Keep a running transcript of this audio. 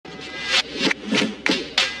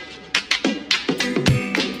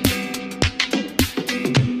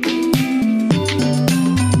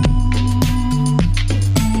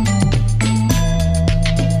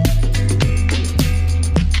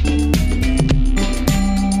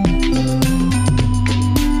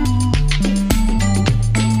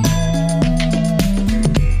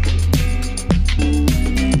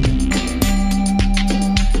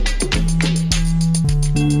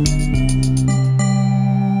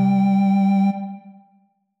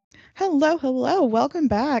Hello, hello. Welcome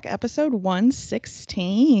back. Episode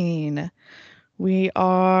 116. We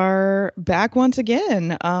are back once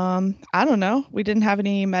again. I don't know. We didn't have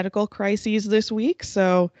any medical crises this week,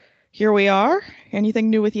 so here we are. Anything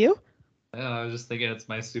new with you? Yeah, I was just thinking it's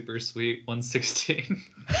my super sweet 116.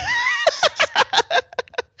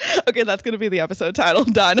 Okay, that's going to be the episode title.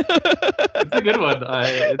 Done. It's a good one.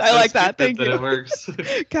 It's I so like that. stupid Thank that you. it works.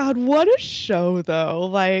 God, what a show though.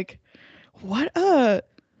 What a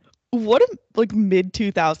what a mid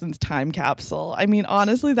 2000s time capsule. I mean,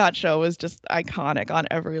 honestly, that show was just iconic on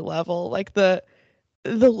every level. The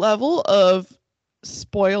level of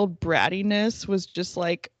spoiled brattiness was just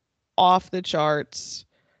off the charts.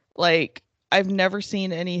 Like I've never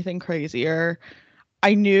seen anything crazier.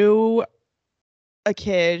 I knew a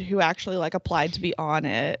kid who actually applied to be on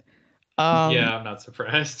it. Um Yeah, I'm not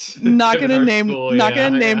surprised. not Given gonna our name school, not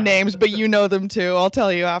gonna yeah, name yeah. names, but you know them too. I'll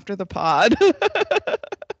tell you after the pod.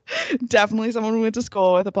 Definitely someone we went to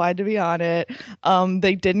school with applied to be on it.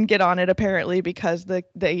 They didn't get on it apparently because the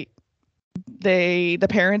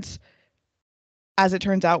parents, as it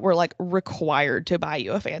turns out, were required to buy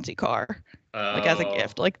you a fancy car, as a Oh,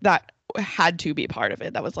 gift. Like that had to be part of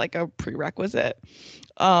it. That was a prerequisite.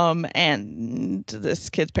 And this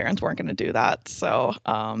kid's parents weren't going to do that, so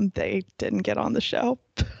they didn't get on the show.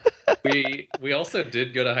 we also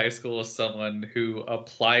did go to high school with someone who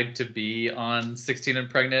applied to be on 16 and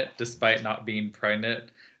Pregnant despite not being pregnant.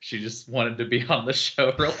 She just wanted to be on the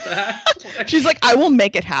show real bad. She's like, I will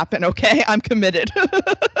make it happen. Okay, I'm committed.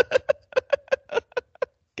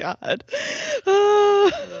 God.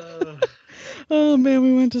 Uh, Oh man,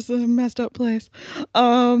 we went to some messed up place.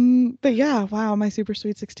 But yeah, wow, my super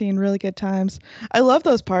sweet 16, really good times. I love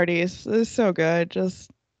those parties. It's so good. Just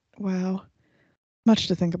wow, much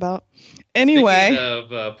to think about. Speaking Anyway,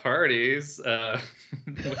 of parties, we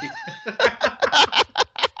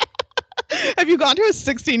have you gone to a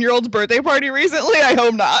 16-year-old's birthday party recently? I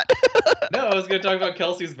hope not. No, I was going to talk about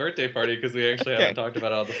Kelsey's birthday party because we actually Okay, haven't talked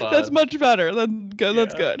about it on the that's pod. much better. That's good.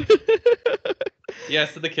 That's Yeah. good. Yeah,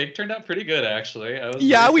 so the cake turned out pretty good, actually. I was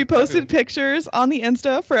Yeah, very we posted surprised. pictures on the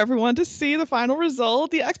Insta for everyone to see the final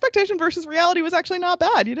result. The expectation versus reality was actually not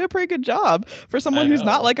bad. You did a pretty good job for someone I who's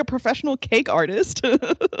not know. a professional cake artist.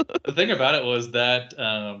 The thing about it was that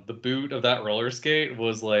the boot of that roller skate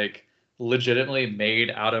was like legitimately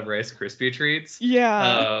made out of Rice Krispie treats.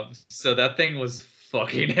 Yeah. So that thing was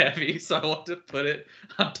fucking heavy. So I wanted to put it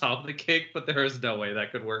on top of the cake, but there was no way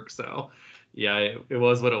that could work. So yeah, it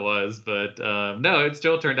was what it was. But no, it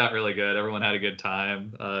still turned out really good. Everyone had a good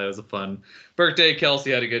time. It was a fun birthday.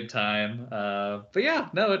 Kelsey had a good time. But yeah,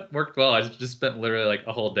 no, it worked well. I just spent literally like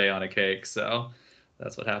a whole day on a cake. So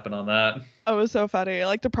that's what happened on that. Oh, it was so funny.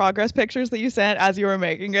 Like the progress pictures that you sent as you were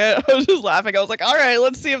making it, I was just laughing. I was like, all right,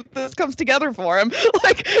 let's see if this comes together for him.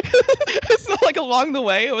 So along the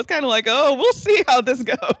way, it was kind of like, oh, we'll see how this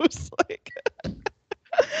goes.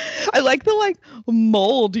 I like the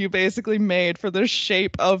mold you basically made for the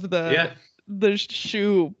shape of Yeah. the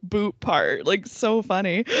shoe boot part. Like so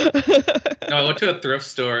funny. No, I went to a thrift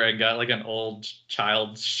store and got like an old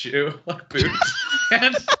child's shoe, like boot.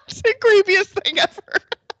 And It's the creepiest thing ever.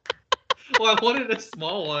 well, I wanted a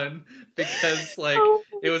small one because like Oh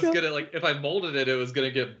it my was god. gonna like if I molded it, it was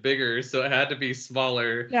gonna get bigger, so it had to be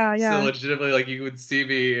smaller. Yeah, So yeah. legitimately, like you would see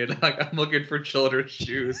me and like I'm looking for children's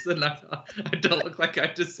shoes, and I don't look like I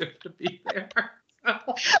deserve to be there. I'm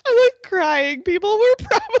crying. People were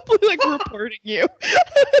probably reporting you.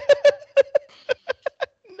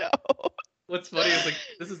 No. What's funny is like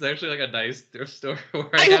this is actually like a nice thrift store where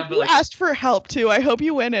I I hope am, but you like asked for help too. I hope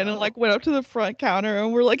you went in and no. went up to the front counter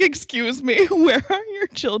and were like, "Excuse me, where are your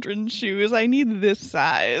children's shoes? I need this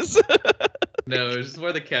size." No, it was just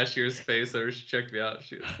where the cashier's face or she checked me out.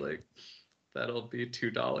 She was like, "That'll be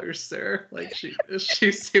 $2, sir." Like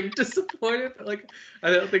she seemed disappointed. But, like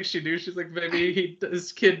I don't think she knew. She's like, maybe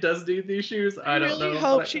his kid does need these shoes. I I don't really know,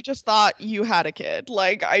 hope but she just thought you had a kid.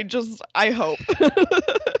 I hope.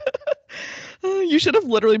 You should have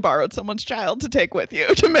literally borrowed someone's child to take with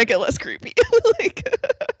you to make it less creepy. like,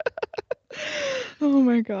 oh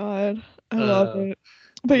my god, I love uh, it.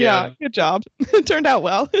 But yeah, yeah. good job. It turned out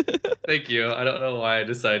well. Thank you. I don't know why I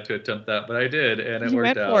decided to attempt that, but I did, and it You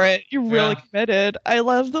worked went for out. it. You really Yeah. committed. I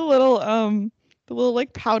love the little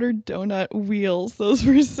powdered donut wheels. Those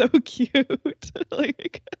were so cute.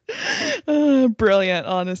 Brilliant,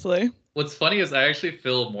 honestly. What's funny is I actually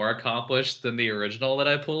feel more accomplished than the original that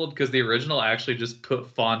I pulled because the original actually just put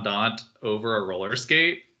fondant over a roller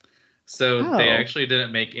skate. So they Oh. actually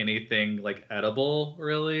didn't make anything like edible,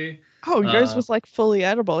 really. Oh, yours Uh, was fully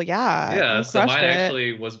edible. Yeah, yeah, you so crushed mine it.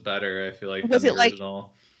 actually was better, I feel like, than Was the it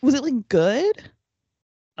original. was it good?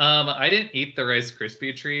 I didn't eat the Rice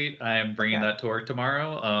Krispie treat. I'm bringing Okay. that to work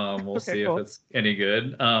tomorrow. We'll Okay, see if cool. it's any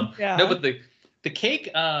good. No, Yeah. but the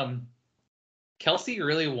cake, Kelsey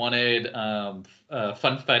really wanted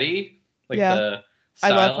funfetti, like Yeah. the I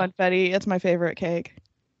love style. funfetti. It's my favorite cake.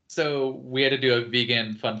 So we had to do a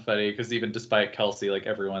vegan funfetti because even despite Kelsey, like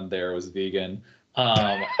everyone there was vegan.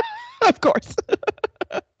 Um, Of course.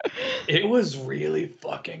 it was really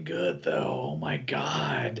fucking good though. Oh my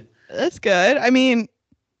God. That's good. I mean,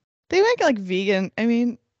 they make like vegan. I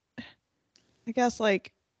mean, I guess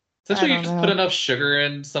like I Essentially, you don't just put know. enough sugar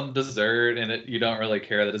in some dessert, and you don't really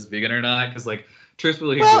care that it's vegan or not, because like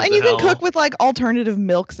truthfully, who Well, gives and a you can cook hell? with like alternative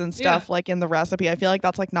milks and Yeah, stuff like in the recipe. I feel like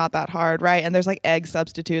that's like not that hard, right? And there's like egg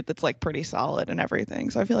substitute that's like pretty solid and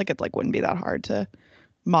everything. So I feel like it like wouldn't be that hard to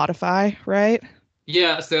modify, right?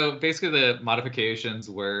 yeah. So basically, the modifications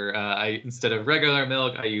were I instead of regular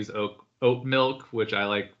milk, I use oat milk, which I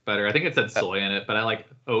like better. I think it said soy in it, but I like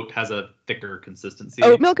oat has a thicker Oat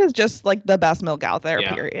consistency. milk is just like the best milk out there,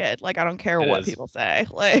 Yeah, period. Like I don't care it what is. people say.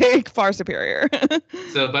 Like far superior.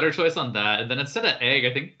 So better choice on that. And then instead of egg,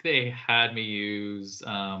 I think they had me use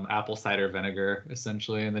apple cider vinegar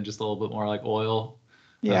essentially, and then just a little bit more like oil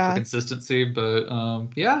for Yeah. consistency. But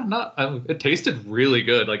yeah, not it tasted really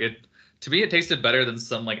good. Like it to me, it tasted better than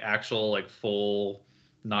some like actual like full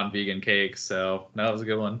non-vegan cakes. So no, that was a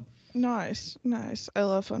good one. Nice. Nice. I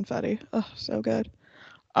love funfetti. Oh, so good.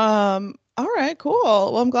 All right, cool.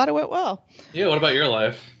 Well, I'm glad it went well. Yeah. What about your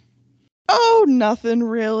life? Oh, nothing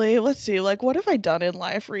really. Let's see. Like, what have I done in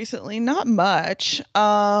life recently? Not much.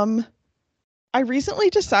 I recently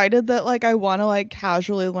decided that like I want to like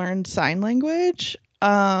casually learn sign language.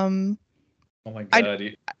 Oh my I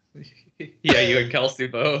God. Yeah, you and Kelsey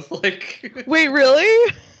both. Like, wait,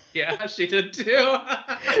 really? yeah, she did too.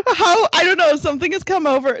 How I don't know. Something has come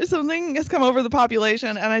over the population,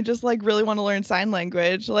 and I just like really want to learn sign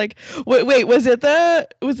language. Like, wait, was it the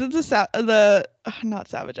not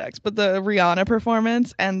Savage X, but the Rihanna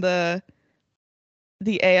performance and the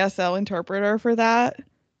ASL interpreter for that?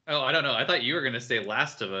 Oh, I don't know. I thought you were gonna say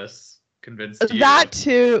Last of Us convinced you. That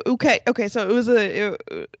too. Okay. So it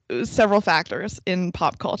was several factors in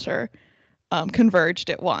pop culture converged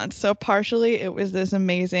at once. So partially it was this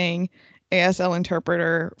amazing ASL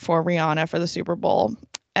interpreter for Rihanna for the Super Bowl,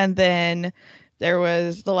 and then there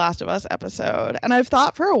was the Last of Us episode. And I've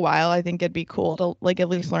thought for a while I think it'd be cool to like at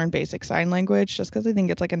least learn basic sign language just because I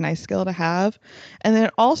think it's like a nice skill to have. And then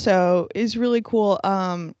it also is really cool.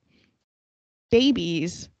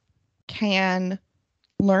 Babies can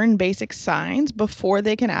learn basic signs before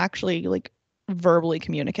they can actually like verbally Oh,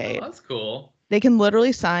 communicate. that's cool. They can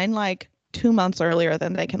literally sign like 2 months earlier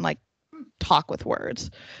than they can like talk with words.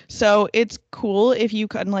 So it's cool if you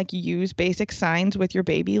can like use basic signs with your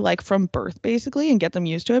baby like from birth basically and get them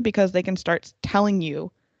used to it because they can start telling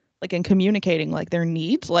you like and communicating like their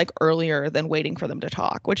needs like earlier than waiting for them to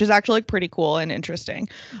talk, which is actually like pretty cool and interesting.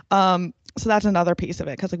 So that's another piece of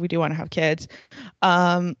it because like we do want to have kids.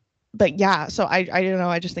 Um, but yeah, so I don't know,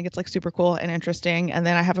 I just think it's like super cool and interesting. And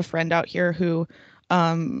then I have a friend out here who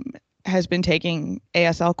um has been taking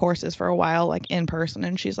ASL courses for a while, like in person,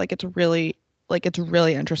 and she's like it's really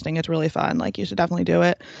interesting. It's really fun. Like you should definitely do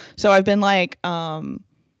it. So I've been like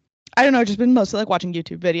I don't know, just been mostly like watching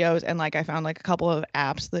YouTube videos and like I found like a couple of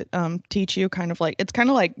apps that teach you kind of like it's kind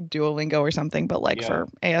of like Duolingo or something, but like Yeah. for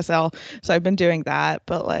ASL. So I've been doing that,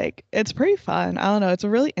 but like it's pretty fun. I don't know, it's a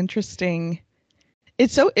really interesting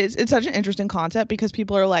it's such an interesting concept because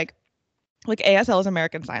people are like ASL is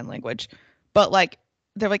American Sign Language, but like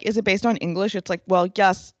they're like, is it based on English? It's like, well,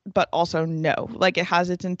 yes, but also no. Like it has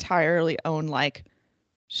its entirely own like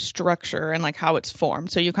structure and like how it's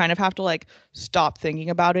formed. So you kind of have to like stop thinking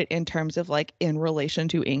about it in terms of like in relation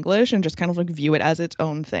to English and just kind of like view it as its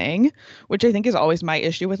own thing, which I think is always my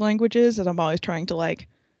issue with languages, is I'm always trying to like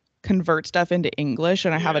convert stuff into English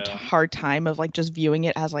and I have a Yeah. hard time of like just viewing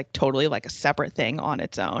it as like totally like a separate thing on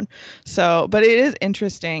its own. So, but it is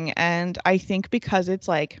interesting and I think because it's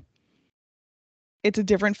like it's a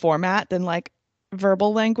different format than like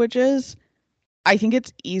verbal languages, I think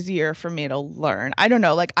it's easier for me to learn. I don't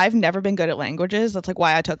know, like I've never been good at languages. That's like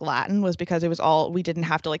why I took Latin was because it was all we didn't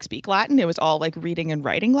have to like speak Latin. It was all like reading and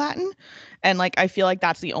writing Latin. And like I feel like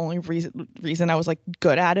that's the only reason I was like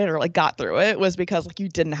good at it or like got through it was because like you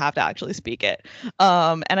didn't have to actually speak it.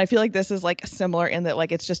 And I feel like this is like similar in that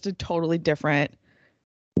like it's just a totally different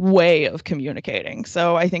way of communicating.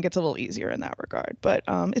 So I think it's a little easier in that regard. But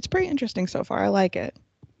it's pretty interesting so far. I like it.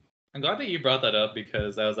 I'm glad that you brought that up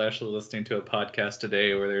because I was actually listening to a podcast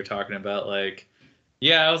today where they were talking about like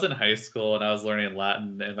Yeah, I was in high school and I was learning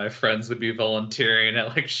Latin, and my friends would be volunteering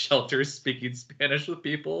at like shelters speaking Spanish with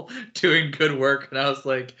people doing good work. And I was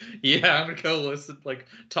like, yeah, I'm gonna go listen, like,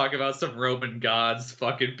 talk about some Roman gods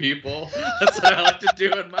fucking people. That's what I like to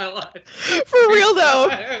do in my life. For real though.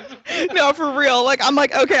 Time. No, for real. Like I'm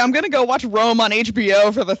like, okay, I'm gonna go watch Rome on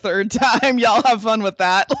HBO for the third time. Y'all have fun with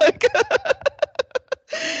that. Like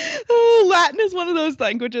Latin is one of those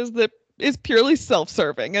languages that is purely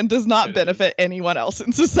self-serving and does not benefit anyone else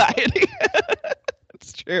in society.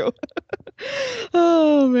 It's true.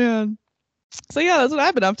 Oh man. So yeah, that's what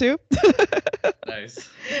I've been up to. Nice.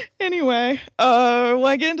 Anyway,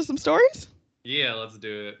 want to get into some stories? Yeah, let's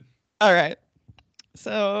do it. All right.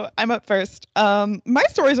 So I'm up first. My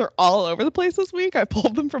stories are all over the place this week. I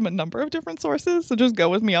pulled them from a number of different sources, so just go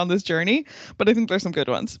with me on this journey. But I think there's some good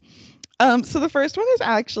ones. So the first one is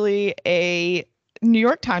actually a New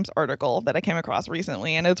York Times article that I came across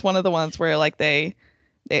recently, and it's one of the ones where like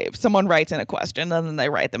someone writes in a question and then they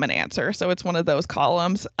write them an answer. So it's one of those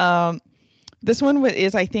columns. This one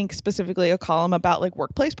is, I think, specifically a column about like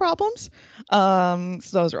workplace problems. So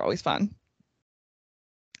those are always fun.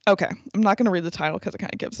 Okay, I'm not going to read the title because it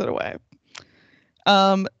kind of gives it away.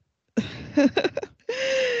 I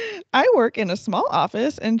work in a small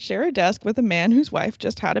office and share a desk with a man whose wife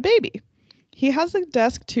just had a baby. He has the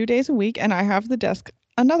desk 2 days a week, and I have the desk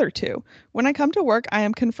another 2. When I come to work, I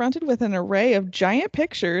am confronted with an array of giant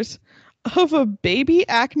pictures of a baby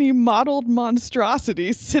acne modeled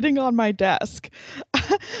monstrosity sitting on my desk.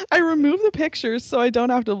 I remove the pictures so I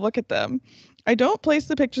don't have to look at them. I don't place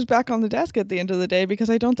the pictures back on the desk at the end of the day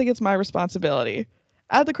because I don't think it's my responsibility.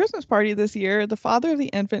 At the Christmas party this year, the father of the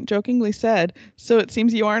infant jokingly said, "So it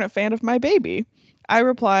seems you aren't a fan of my baby." I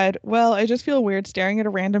replied, "Well, I just feel weird staring at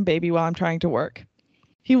a random baby while I'm trying to work."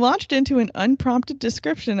 He launched into an unprompted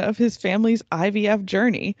description of his family's IVF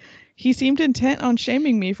journey. He seemed intent on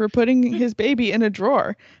shaming me for putting his baby in a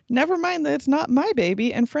drawer. Never mind that it's not my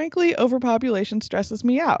baby, and frankly, overpopulation stresses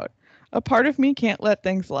me out. A part of me can't let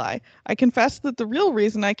things lie. I confess that the real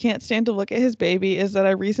reason I can't stand to look at his baby is that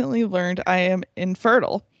I recently learned I am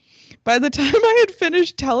infertile. By the time I had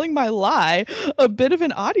finished telling my lie, a bit of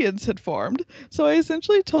an audience had formed. So I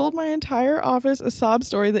essentially told my entire office a sob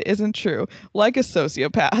story that isn't true, like a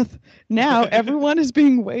sociopath. Now everyone is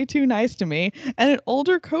being way too nice to me, and an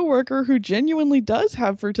older coworker who genuinely does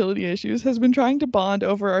have fertility issues has been trying to bond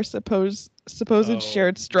over our supposed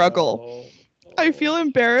shared struggle. No. I feel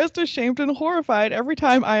embarrassed, ashamed, and horrified every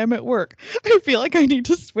time I am at work. I feel like I need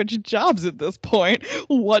to switch jobs at this point.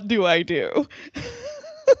 What do I do?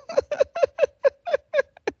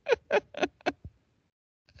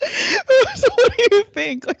 So what do you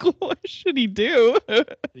think? Like, what should he do?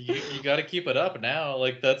 You got to keep it up now.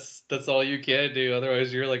 Like that's all you can do.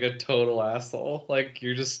 Otherwise, you're like a total asshole. Like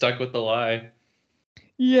you're just stuck with the lie.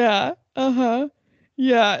 Yeah. Uh-huh.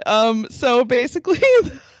 Yeah. So basically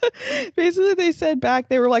they said back,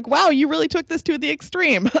 they were like, "Wow, you really took this to the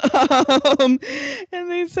extreme." And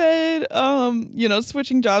they said,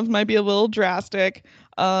 switching jobs might be a little drastic.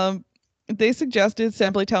 They suggested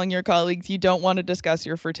simply telling your colleagues you don't want to discuss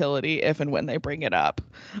your fertility if and when they bring it up.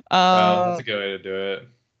 That's a good way to do it.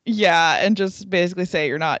 Yeah, and just basically say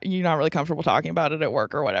you're not really comfortable talking about it at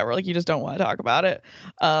work or whatever. Like you just don't want to talk about it.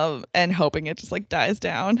 And hoping it just like dies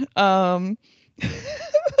down. The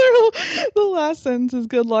last sentence is,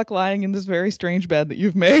 "Good luck lying in this very strange bed that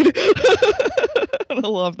you've made." I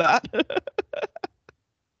love that.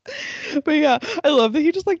 But yeah, I love that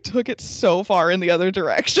he just like took it so far in the other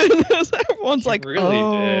direction. Everyone's like, really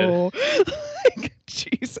 "Oh, like,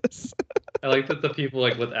 Jesus." I like that the people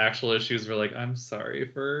like with actual issues were like, "I'm sorry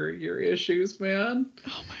for your issues, man."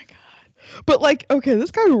 Oh my God. But like, okay,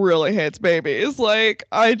 this guy really hates babies. Like,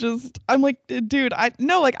 I'm like, dude, I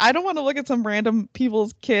don't want to look at some random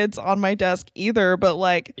people's kids on my desk either. But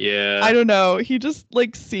like, Yeah. I don't know. He just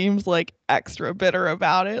like seems like extra bitter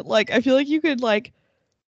about it. Like, I feel like you could like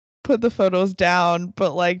put the photos down,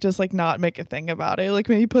 but like just like not make a thing about it. Like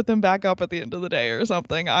maybe put them back up at the end of the day or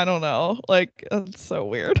something. I don't know. Like, it's so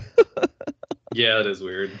weird. Yeah, it is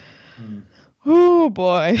weird. Oh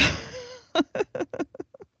boy.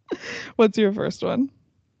 What's your first one?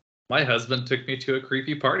 My husband took me to a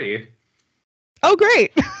creepy party. Oh,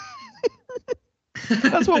 great.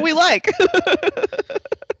 That's what we like.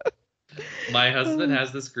 My husband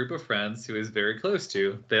has this group of friends who he's very close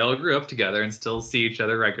to. They all grew up together and still see each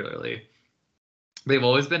other regularly. They've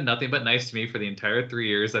always been nothing but nice to me for the entire 3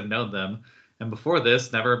 years I've known them, and before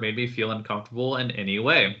this never made me feel uncomfortable in any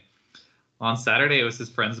way. On Saturday, it was his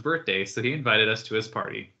friend's birthday, so he invited us to his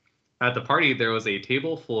party. At the party, there was a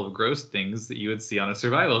table full of gross things that you would see on a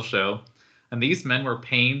survival show, and these men were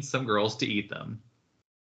paying some girls to eat them.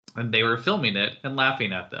 and they were filming it and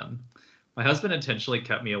laughing at them. My husband intentionally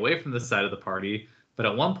kept me away from this side of the party, but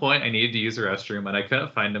at one point I needed to use the restroom and I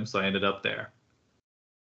couldn't find him, so I ended up there.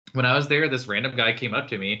 When I was there, this random guy came up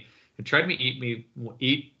to me and tried to get me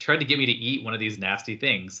to eat one of these nasty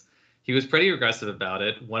things. He was pretty aggressive about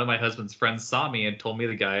it. One of my husband's friends saw me and told me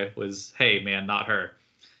the guy was, "Hey man, not her."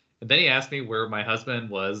 And then he asked me where my husband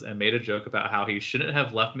was and made a joke about how he shouldn't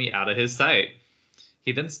have left me out of his sight.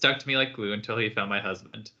 He then stuck to me like glue until he found my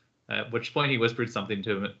husband, at which point he whispered something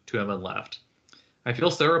to him and left. I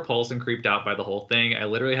feel so repulsed and creeped out by the whole thing. I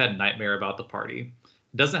literally had a nightmare about the party.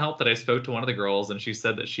 It doesn't help that I spoke to one of the girls and she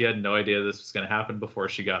said that she had no idea this was going to happen before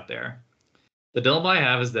she got there. The dilemma I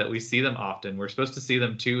have is that we see them often. We're supposed to see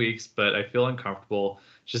them 2 weeks, but I feel uncomfortable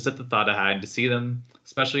just at the thought of having to see them,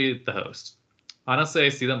 especially the host. Honestly, I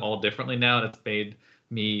see them all differently now, and it's made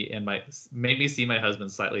me see my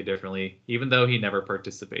husband slightly differently, even though he never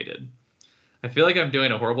participated. I feel like I'm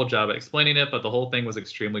doing a horrible job at explaining it, but the whole thing was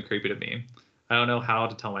extremely creepy to me. I don't know how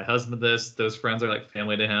to tell my husband this. Those friends are like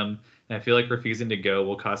family to him, and I feel like refusing to go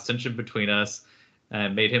will cause tension between us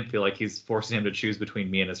and made him feel like he's forcing him to choose between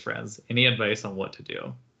me and his friends. Any advice on what to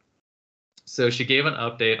do? So she gave an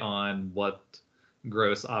update on what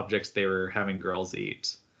gross objects they were having girls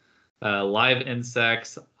eat. Live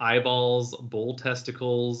insects, eyeballs, bull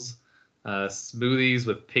testicles, smoothies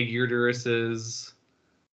with pig uteruses,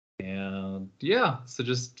 and yeah, so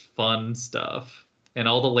just fun stuff. And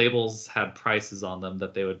all the labels had prices on them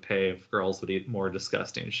that they would pay if girls would eat more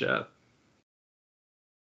disgusting shit.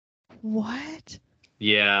 What?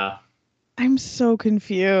 Yeah. I'm so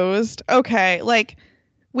confused. Okay, like,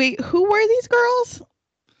 wait, who were these girls?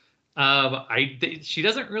 She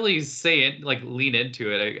doesn't really say it, like lean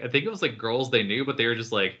into it. I think it was like girls they knew, but they were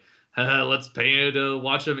just like, let's pay you to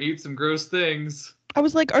watch them eat some gross things. I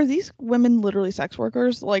was like, are these women literally sex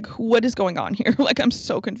workers? Like, what is going on here? Like, I'm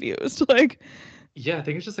so confused. Like, yeah, I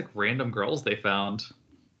think it's just like random girls they found.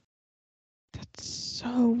 that's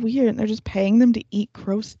so weird. And they're just paying them to eat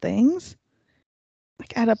gross things?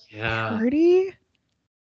 Like at a party?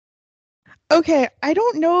 Okay, I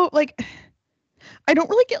don't know. Like, I don't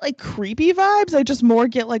really get like creepy vibes. I just more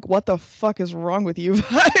get like, what the fuck is wrong with you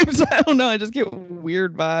vibes. I don't know. I just get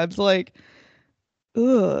weird vibes. Like,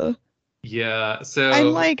 ugh. Yeah, so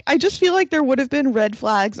I'm like, I just feel like there would have been red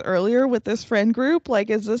flags earlier with this friend group.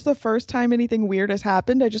 Like, is this the first time anything weird has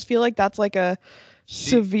happened? I just feel like that's like a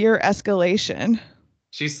severe escalation.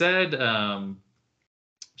 She said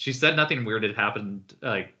nothing weird had happened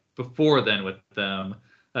like before then with them.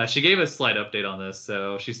 She gave a slight update on this.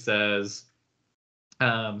 So she says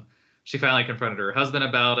she finally confronted her husband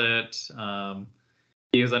about it.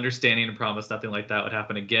 He was understanding and promised nothing like that would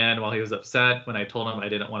happen again. While he was upset when I told him I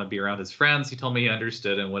didn't want to be around his friends, he told me he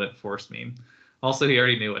understood and wouldn't force me. Also, he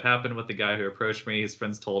already knew what happened with the guy who approached me. His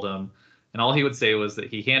friends told him, and all he would say was that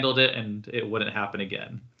he handled it and it wouldn't happen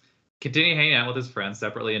again. Continued hanging out with his friends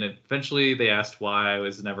separately, and eventually they asked why I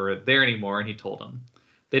was never there anymore, and he told them.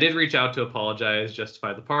 They did reach out to apologize,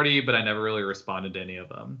 justify the party, but I never really responded to any of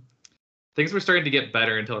them. Things were starting to get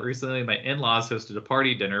better until recently my in-laws hosted a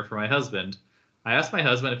party dinner for my husband. I asked my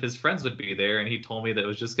husband if his friends would be there, and he told me that it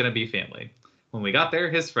was just going to be family. When we got there,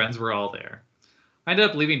 his friends were all there. I ended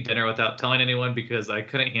up leaving dinner without telling anyone because I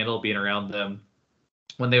couldn't handle being around them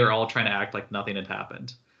when they were all trying to act like nothing had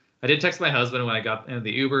happened. I did text my husband when I got in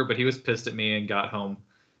the Uber, but he was pissed at me and got home.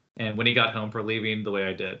 And when he got home for leaving the way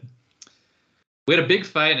I did, we had a big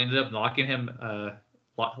fight and ended up locking him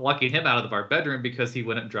out of our bedroom because he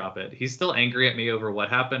wouldn't drop it. He's still angry at me over what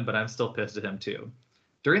happened, but I'm still pissed at him too.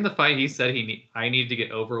 During the fight, he said I needed to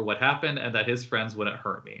get over what happened and that his friends wouldn't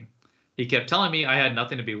hurt me. He kept telling me I had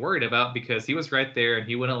nothing to be worried about because he was right there and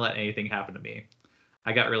he wouldn't let anything happen to me.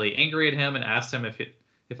 I got really angry at him and asked him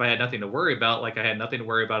if I had nothing to worry about, like I had nothing to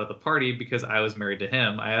worry about at the party because I was married to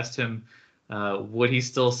him. I asked him, would he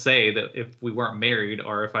still say that if we weren't married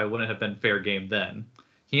or if I wouldn't have been fair game then?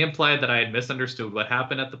 He implied that I had misunderstood what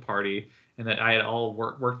happened at the party and that I had all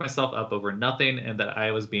worked myself up over nothing and that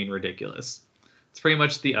I was being ridiculous. It's pretty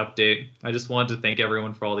much the update. I just wanted to thank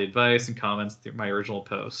everyone for all the advice and comments through my original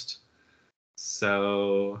post.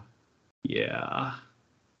 So, yeah.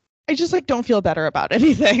 I just like don't feel better about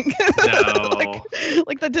anything. No.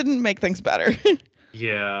 like that didn't make things better.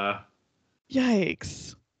 Yeah.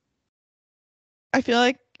 Yikes. I feel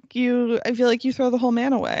like you throw the whole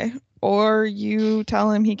man away, or you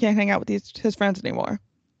tell him he can't hang out with his friends anymore.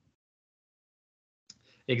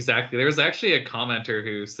 Exactly. There was actually a commenter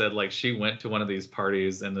who said like she went to one of these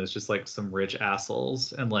parties and there's just like some rich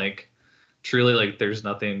assholes and like truly like there's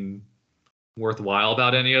nothing worthwhile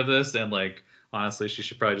about any of this, and like honestly she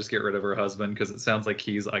should probably just get rid of her husband because it sounds like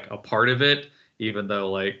he's like a part of it, even though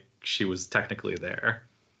like she was technically there.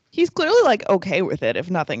 He's clearly like okay with it, if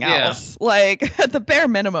nothing else. Like at the bare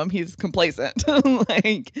minimum, he's complacent.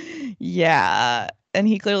 Like, yeah. And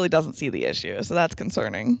he clearly doesn't see the issue, so that's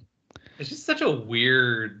concerning. It's just such a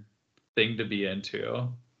weird thing to be into.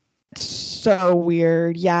 So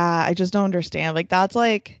weird. Yeah, I just don't understand. Like that's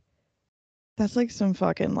like some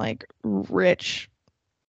fucking like rich,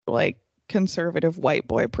 like conservative white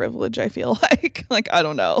boy privilege, I feel like. Like, I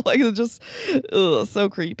don't know. Like it's just so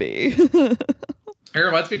creepy. It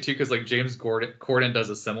reminds me too, because like James Corden does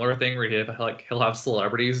a similar thing where he'll have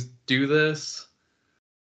celebrities do this.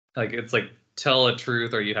 Like it's like tell a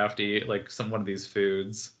truth or you have to eat like one of these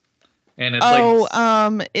foods. And it's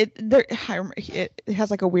it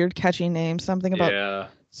has like a weird catchy name, something about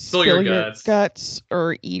spill your guts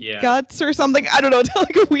or eat guts or something. I don't know. It's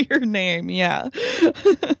like a weird name. Yeah.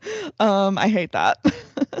 I hate that.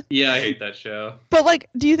 Yeah, I hate that show. But like,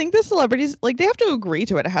 do you think the celebrities like they have to agree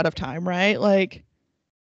to it ahead of time, right? Like,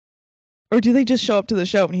 or do they just show up to the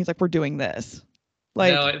show and he's like, "We're doing this"?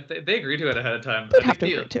 Like, no, they agree to it ahead of time. They have to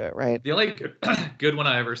agree to it, right? The only good one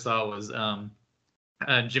I ever saw was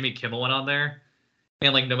Jimmy Kimmel went on there,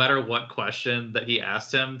 and like no matter what question that he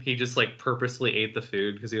asked him, he just like purposely ate the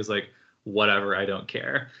food because he was like, whatever, I don't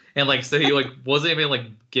care. And like so he like wasn't even like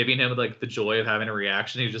giving him like the joy of having a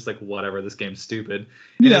reaction. He was just like, whatever, this game's stupid.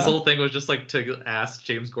 And his whole thing was just like to ask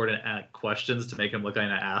James Corden questions to make him look like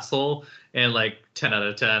an asshole. And like 10 out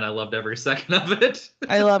of 10, I loved every second of it.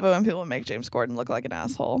 I love it when people make James Corden look like an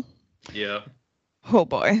asshole. Yeah. Oh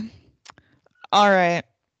boy. All right.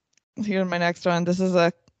 Here's my next one. This is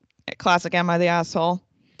a classic Am I the Asshole?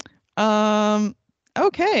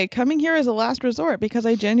 Okay, coming here as a last resort because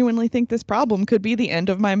I genuinely think this problem could be the end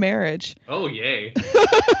of my marriage. Oh, yay.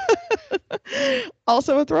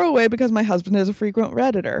 Also a throwaway because my husband is a frequent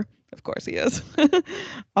Redditor. Of course he is.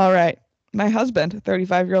 All right. My husband,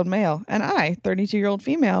 35-year-old male, and I, 32-year-old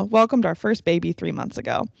female, welcomed our first baby 3 months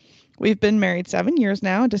ago. We've been married 7 years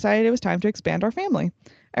now and decided it was time to expand our family.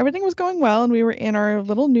 Everything was going well and we were in our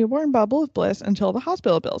little newborn bubble of bliss until the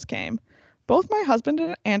hospital bills came. Both my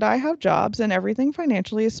husband and I have jobs and everything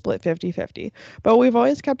financially is split 50-50, but we've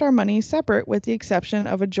always kept our money separate with the exception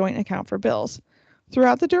of a joint account for bills.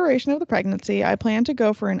 Throughout the duration of the pregnancy, I plan to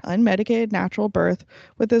go for an unmedicated natural birth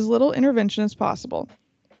with as little intervention as possible.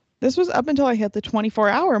 This was up until I hit the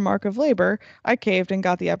 24-hour mark of labor. I caved and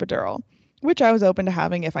got the epidural, which I was open to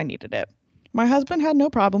having if I needed it. My husband had no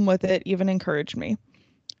problem with it, even encouraged me.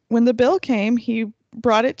 When the bill came, he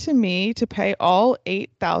brought it to me to pay all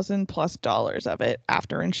 $8,000+ of it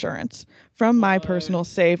after insurance from my personal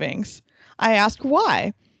savings. I asked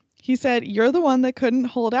why. He said, "You're the one that couldn't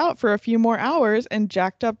hold out for a few more hours and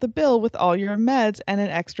jacked up the bill with all your meds and an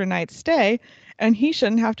extra night's stay, and he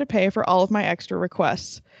shouldn't have to pay for all of my extra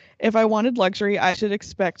requests. If I wanted luxury, I should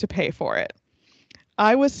expect to pay for it."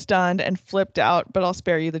 I was stunned and flipped out, but I'll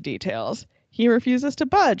spare you the details. He refuses to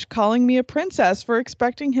budge, calling me a princess for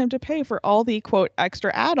expecting him to pay for all the, quote,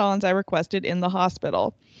 extra add-ons I requested in the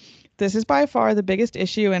hospital. This is by far the biggest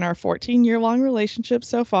issue in our 14-year-long relationship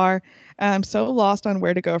so far, and I'm so lost on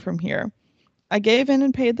where to go from here. I gave in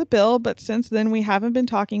and paid the bill, but since then we haven't been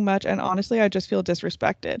talking much, and honestly, I just feel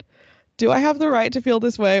disrespected. Do I have the right to feel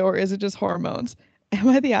this way, or is it just hormones? Am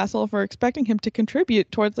I the asshole for expecting him to contribute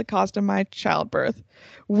towards the cost of my childbirth?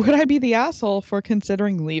 Would I be the asshole for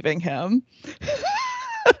considering leaving him?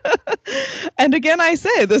 And again, I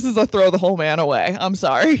say this is a throw the whole man away. I'm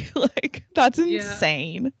sorry. Like, that's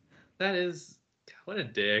insane. Yeah, that is, what a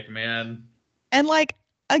dick, man. And like,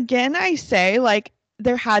 again, I say like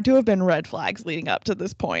there had to have been red flags leading up to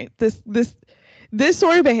this point. This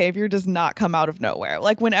sort of behavior does not come out of nowhere.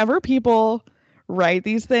 Like whenever people write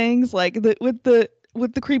these things, like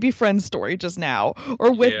with the creepy friend story just now,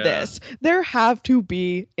 or with this, there have to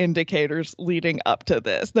be indicators leading up to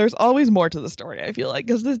this. There's always more to the story, I feel like,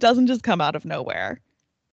 because this doesn't just come out of nowhere.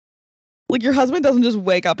 Like your husband doesn't just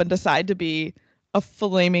wake up and decide to be a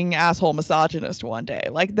flaming asshole misogynist one day.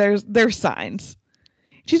 Like there's signs.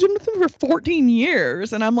 She's been with him for 14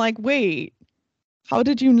 years, and I'm like, wait, how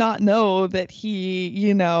did you not know that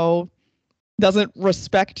he, doesn't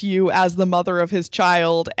respect you as the mother of his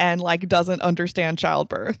child and like doesn't understand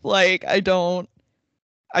childbirth? Like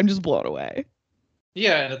I'm just blown away.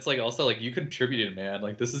 Yeah, and it's like also like you contributed, man.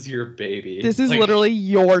 Like this is your baby. This is like, literally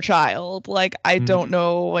your child. Like I don't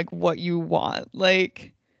know like what you want.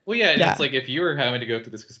 Like well, yeah, and it's like if you were having to go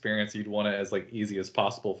through this experience, you'd want it as like easy as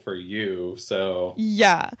possible for you. So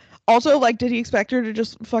yeah. Also, like, did he expect her to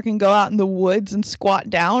just fucking go out in the woods and squat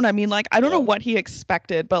down? I mean, like, I don't know what he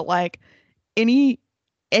expected, but like any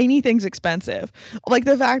anything's expensive. Like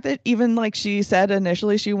the fact that even like she said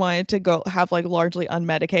initially she wanted to go have like largely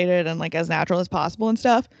unmedicated and like as natural as possible and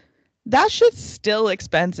stuff. That shit's still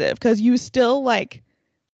expensive because you still like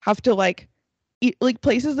have to like eat, like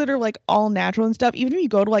places that are like all natural and stuff. Even if you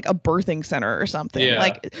go to like a birthing center or something, Yeah.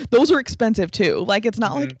 like those are expensive too. Like it's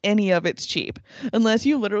not like Mhm. any of it's cheap unless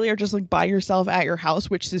you literally are just like by yourself at your house,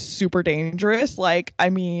 which is super dangerous. Like I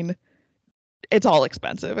mean, it's all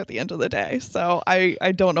expensive at the end of the day. So I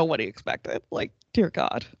don't know what he expected. Like dear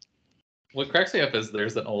God. What cracks me up is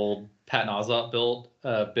there's an old Patton Oswalt built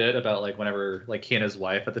bit about like whenever like he and his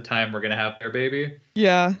wife at the time were gonna have their baby.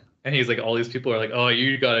 Yeah. And he's like, all these people are like, oh,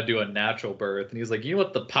 you got to do a natural birth. And he's like, you know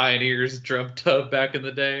what the pioneers dreamt of back in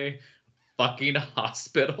the day? Fucking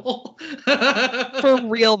hospital. For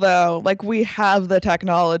real though, like we have the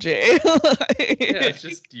technology. Yeah,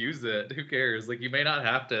 just use it. Who cares? Like, you may not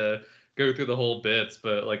have to go through the whole bits,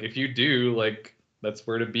 but like, if you do, like, that's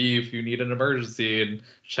where to be if you need an emergency. And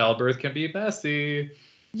childbirth can be messy.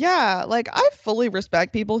 Yeah, like I fully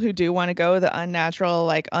respect people who do want to go the unnatural,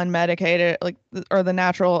 like unmedicated, like or the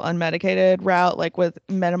natural unmedicated route, like with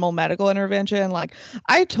minimal medical intervention. Like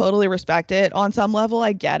I totally respect it. On some level,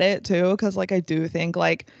 I get it too, because like I do think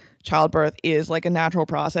like childbirth is like a natural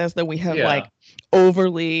process that we have Yeah. like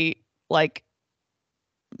overly like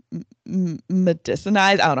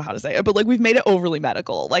medicinized. I don't know how to say it, but like we've made it overly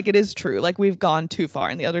medical. Like it is true. Like we've gone too far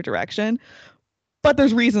in the other direction. But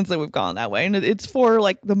there's reasons that we've gone that way, and it's for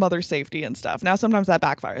like the mother's safety and stuff. Now sometimes that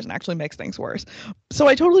backfires and actually makes things worse. So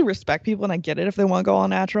I totally respect people and I get it if they want to go all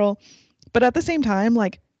natural. But at the same time,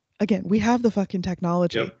 like again, we have the fucking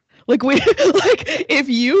technology. Yep. Like we like if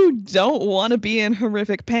you don't want to be in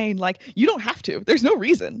horrific pain, like you don't have to. There's no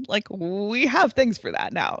reason. Like we have things for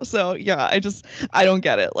that now. So yeah, I don't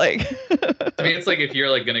get it. Like I mean, it's like if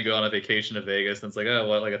you're like gonna go on a vacation to Vegas and it's like, oh,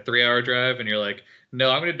 what, like a 3 hour drive, and you're like,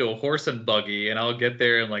 no, I'm gonna do a horse and buggy, and I'll get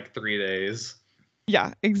there in like 3 days.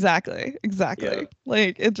 yeah, exactly. Yeah. Exactly.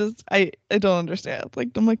 Like it just I don't understand. Like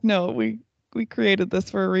I'm like no, we created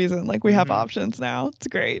this for a reason. Like we have Hmm. options now. It's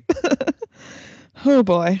great. Oh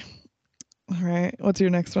boy. All right. What's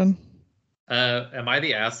your next one? Am I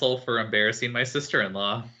the asshole for embarrassing my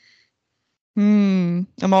sister-in-law? I'm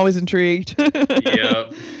always intrigued.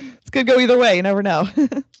 Yep. This could go either way. You never know.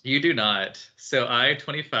 You do not. So I,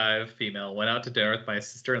 25, female, went out to dinner with my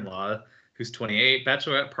sister-in-law, who's 28,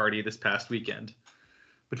 bachelorette party this past weekend.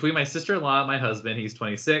 Between my sister-in-law and my husband, he's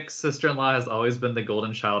 26, sister-in-law has always been the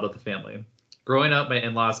golden child of the family. Growing up, my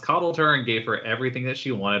in-laws coddled her and gave her everything that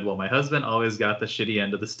she wanted, while my husband always got the shitty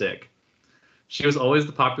end of the stick. She was always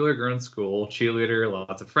the popular girl in school, cheerleader,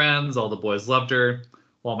 lots of friends, all the boys loved her,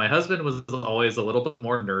 while my husband was always a little bit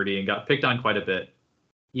more nerdy and got picked on quite a bit.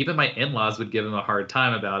 Even my in laws would give him a hard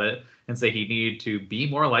time about it and say he needed to be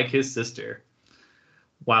more like his sister.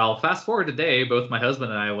 While fast forward today, both my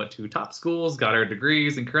husband and I went to top schools, got our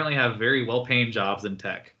degrees, and currently have very well paying jobs in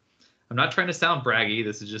tech. I'm not trying to sound braggy,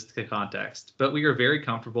 this is just the context, but we are very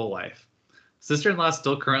comfortable life. Sister in law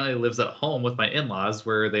still currently lives at home with my in laws,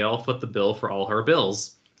 where they all foot the bill for all her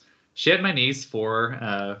bills. She had my niece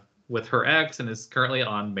with her ex and is currently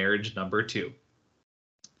on marriage number 2.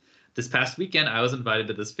 This past weekend, I was invited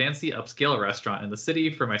to this fancy upscale restaurant in the city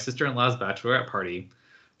for my sister-in-law's bachelorette party.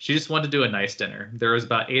 She just wanted to do a nice dinner. There was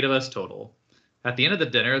about 8 of us total. At the end of the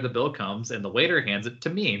dinner, the bill comes and the waiter hands it to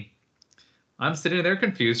me. I'm sitting there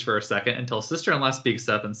confused for a second until sister-in-law speaks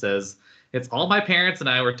up and says, "It's all my parents and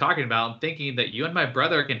I were talking about and thinking that you and my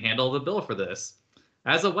brother can handle the bill for this.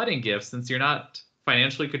 As a wedding gift, since you're not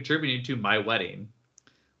financially contributing to my wedding."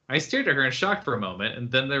 I stared at her in shock for a moment,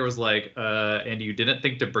 and then there was like, and you didn't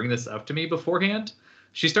think to bring this up to me beforehand?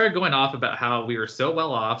 She started going off about how we were so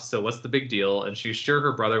well off, so what's the big deal, and she's sure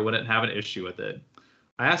her brother wouldn't have an issue with it.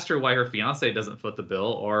 I asked her why her fiance doesn't foot the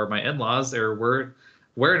bill, or my in-laws, or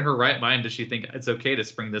where in her right mind does she think it's okay to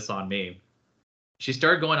spring this on me? She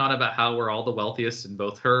started going on about how we're all the wealthiest in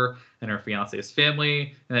both her and her fiance's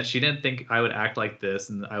family, and that she didn't think I would act like this,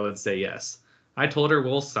 and I would say yes. I told her,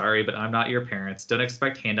 well, sorry, but I'm not your parents. Don't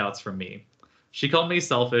expect handouts from me. She called me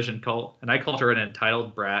selfish and I called her an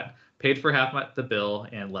entitled brat, paid for half the bill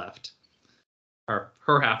and left. Or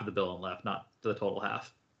her half of the bill and left, not the total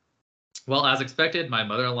half. Well, as expected, my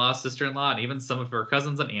mother-in-law, sister-in-law, and even some of her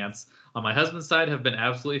cousins and aunts on my husband's side have been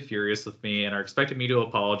absolutely furious with me and are expecting me to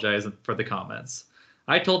apologize for the comments.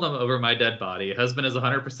 I told them over my dead body, husband is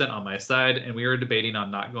 100% on my side, and we were debating on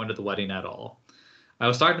not going to the wedding at all. I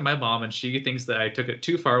was talking to my mom, and she thinks that I took it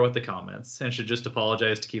too far with the comments and should just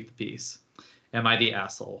apologize to keep the peace. Am I the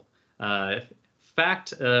asshole? The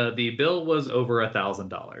bill was over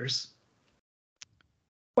 $1,000.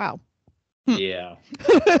 Wow. Yeah.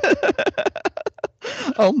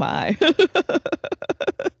 Oh my.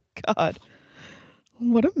 God.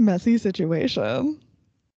 What a messy situation.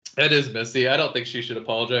 It is messy. I don't think she should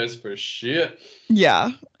apologize for shit.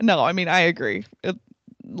 Yeah. No, I mean, I agree.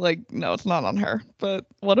 No, it's not on her, but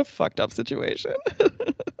what a fucked up situation.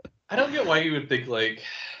 I don't get why you would think like,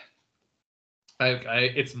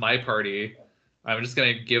 it's my party. I'm just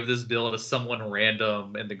gonna give this bill to someone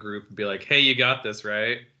random in the group and be like, "Hey, you got this,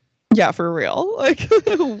 right?" Yeah, for real. Like,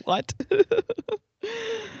 what?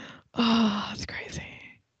 Oh, it's crazy.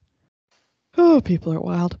 Oh, people are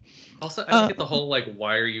wild. Also, I don't get the whole like,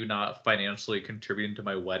 why are you not financially contributing to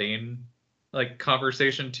my wedding, like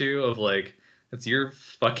conversation too? Of like, it's your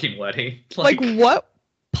fucking wedding. Like, what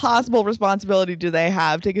possible responsibility do they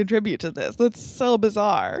have to contribute to this? That's so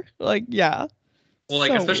bizarre. Like, yeah. Well,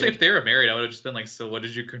 like, So especially weird. if they were married, I would have just been like, so what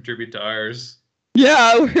did you contribute to ours?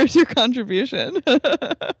 Yeah, where's your contribution?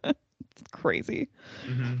 It's crazy.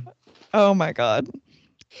 Mm-hmm. Oh my God.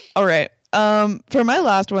 All right. For my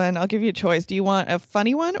last one, I'll give you a choice. Do you want a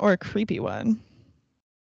funny one or a creepy one?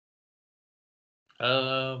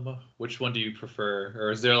 Which one do you prefer,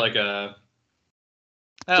 or is there like a?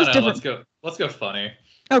 I don't Just know. different. Let's go funny.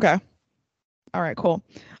 Okay. All right, cool.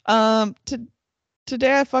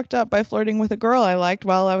 Today I fucked up by flirting with a girl I liked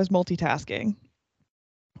while I was multitasking.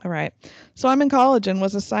 All right. So I'm in college and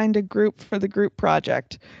was assigned a group for the group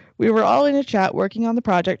project. We were all in a chat working on the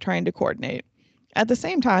project trying to coordinate. At the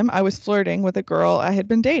same time, I was flirting with a girl I had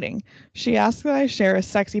been dating. She asked that I share a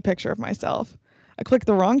sexy picture of myself. I clicked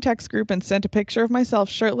the wrong text group and sent a picture of myself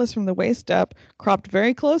shirtless from the waist up, cropped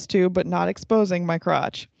very close to, but not exposing my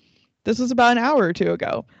crotch. This was about an hour or two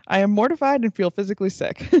ago. I am mortified and feel physically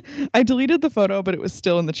sick. I deleted the photo, but it was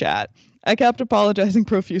still in the chat. I kept apologizing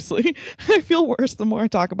profusely. I feel worse the more I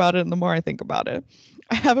talk about it and the more I think about it.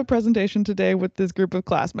 I have a presentation today with this group of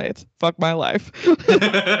classmates. Fuck my life.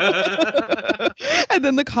 And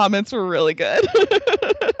then the comments were really good.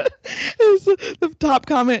 The top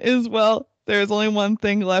comment is, well, there's only one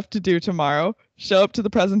thing left to do tomorrow. Show up to the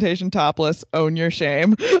presentation topless, own your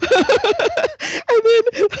shame. And then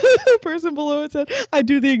the person below it said, I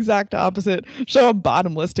do the exact opposite. Show up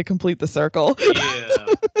bottomless to complete the circle.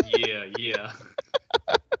 Yeah.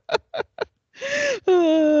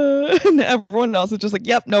 And everyone else is just like,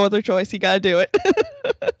 yep, no other choice. You got to do it.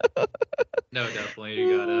 No, definitely.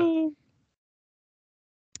 You gotta.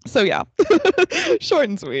 So, yeah. Short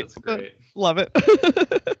and sweet. That's great. Love it.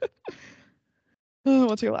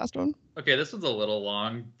 What's your last one? Okay, this one's a little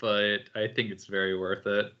long, but I think it's very worth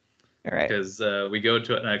it. All right. Because we go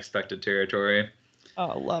to unexpected territory.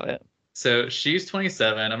 Oh, love it. So she's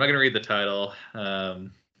 27. I'm not going to read the title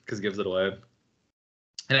because it gives it away.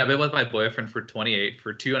 And I've been with my boyfriend for 28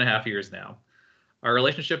 for 2.5 years now. Our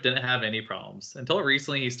relationship didn't have any problems. Until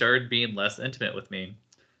recently, he started being less intimate with me.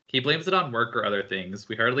 He blames it on work or other things.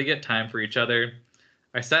 We hardly get time for each other.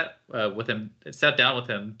 I sat down with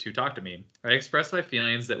him to talk to me. I expressed my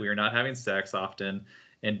feelings that we were not having sex often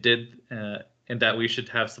and that we should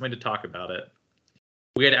have something to talk about it.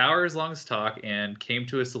 We had hours long talk and came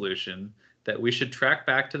to a solution that we should track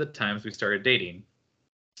back to the times we started dating.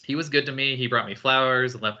 He was good to me. He brought me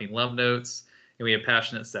flowers and left me love notes, and we had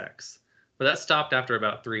passionate sex. But that stopped after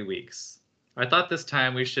about 3 weeks. I thought this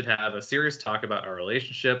time we should have a serious talk about our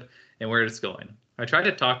relationship and where it's going. I tried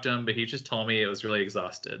to talk to him, but he just told me it was really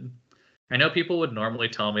exhausted. I know people would normally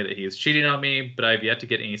tell me that he is cheating on me, but I have yet to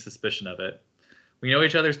get any suspicion of it. We know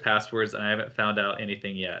each other's passwords, and I haven't found out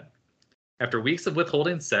anything yet. After weeks of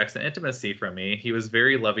withholding sex and intimacy from me, he was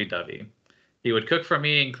very lovey-dovey. He would cook for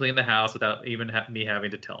me and clean the house without even me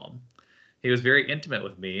having to tell him. He was very intimate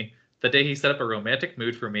with me. The day he set up a romantic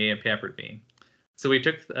mood for me and pampered me. So we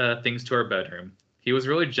took things to our bedroom. He was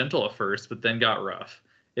really gentle at first, but then got rough.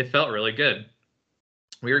 It felt really good.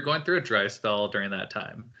 We were going through a dry spell during that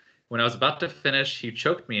time. When I was about to finish, he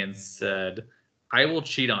choked me and said, I will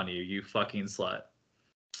cheat on you, you fucking slut.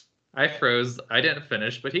 I froze. I didn't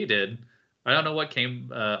finish, but he did. I don't know what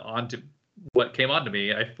came onto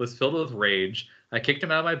me. I was filled with rage. I kicked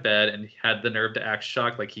him out of my bed and had the nerve to act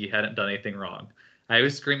shocked like he hadn't done anything wrong. I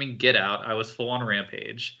was screaming, get out. I was full on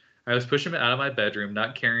rampage. I was pushing him out of my bedroom,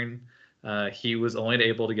 not caring he was only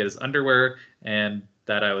able to get his underwear and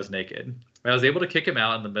that I was naked. I was able to kick him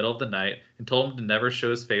out in the middle of the night and told him to never show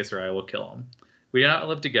his face or I will kill him. We do not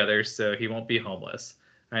live together, so he won't be homeless.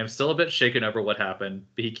 I am still a bit shaken over what happened,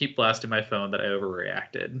 but he keeps blasting my phone that I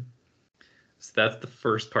overreacted. So that's the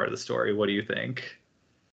first part of the story. What do you think?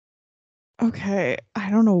 Okay, I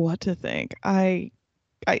don't know what to think. I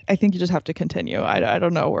think you just have to continue. I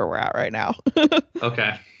don't know where we're at right now.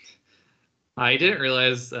 Okay. I didn't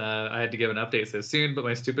realize I had to give an update so soon, but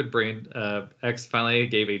my stupid brain X finally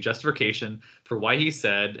gave a justification for why he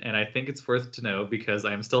said, and I think it's worth to know because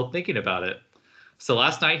I'm still thinking about it. So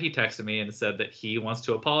last night he texted me and said that he wants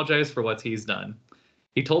to apologize for what he's done.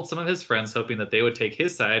 He told some of his friends hoping that they would take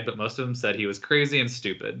his side, but most of them said he was crazy and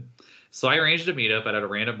stupid. So I arranged a meetup at a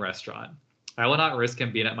random restaurant. I will not risk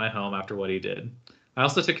him being at my home after what he did. I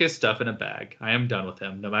also took his stuff in a bag. I am done with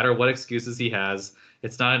him. No matter what excuses he has,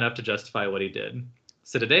 it's not enough to justify what he did.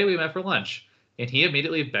 So today we met for lunch, and he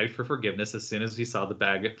immediately begged for forgiveness as soon as he saw the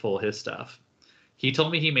bag full of his stuff. He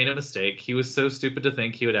told me he made a mistake. He was so stupid to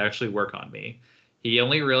think he would actually work on me. He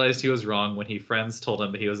only realized he was wrong when his friends told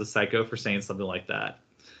him that he was a psycho for saying something like that.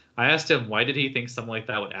 I asked him why did he think something like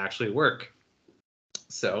that would actually work.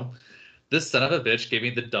 So, this son of a bitch gave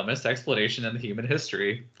me the dumbest explanation in the human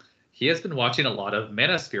history. He has been watching a lot of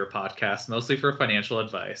Manosphere podcasts, mostly for financial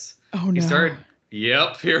advice. Oh no. He started.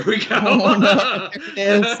 Yep, here we go. Oh no.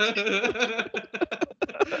 There it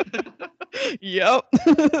is. Yep.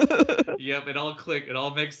 Yep, it all clicked. It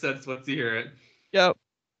all makes sense once you hear it. Yep.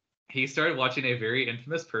 He started watching a very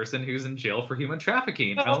infamous person who's in jail for human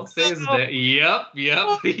trafficking. I won't say his name. Yep.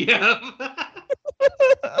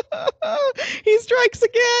 He strikes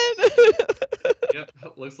again. Yep,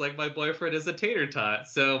 looks like my boyfriend is a tater tot.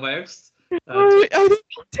 So my ex. Are they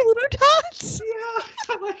tater tots? Yeah.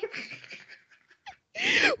 I'm like.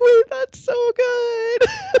 Wait, that's so good.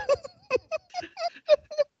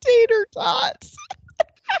 Tater tots.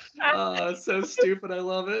 Oh, so stupid. I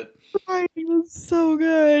love it. Right, it was so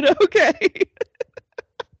good. Okay.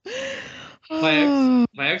 My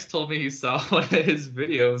ex told me he saw one of his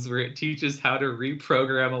videos where it teaches how to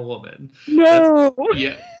reprogram a woman. No.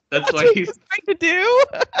 That's why what he's trying to do.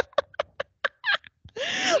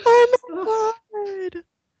 Oh my god.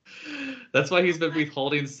 That's why he's been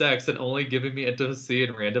withholding sex and only giving me intimacy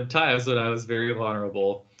in random times when I was very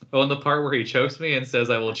vulnerable. Oh, and the part where he chokes me and says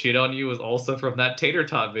I will cheat on you was also from that tater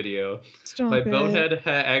tot video. Stop My it. bonehead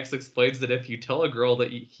ex explains that if you tell a girl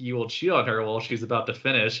that he will cheat on her while she's about to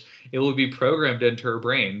finish, it will be programmed into her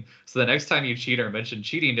brain. So the next time you cheat or mention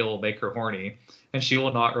cheating, it will make her horny, and she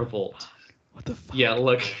will not revolt. What the fuck? Yeah,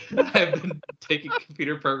 look, I've been taking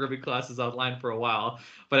computer programming classes online for a while,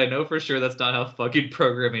 but I know for sure that's not how fucking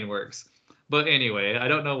programming works. But anyway, I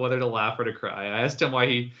don't know whether to laugh or to cry. I asked him why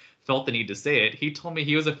he felt the need to say it. He told me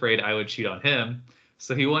he was afraid I would cheat on him,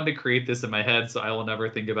 so he wanted to create this in my head so I will never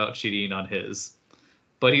think about cheating on his.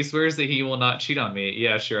 But he swears that he will not cheat on me.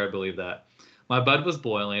 Yeah, sure, I believe that. My blood was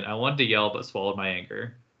boiling. I wanted to yell, but swallowed my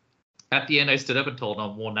anger. At the end, I stood up and told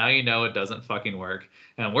him, well, now you know it doesn't fucking work.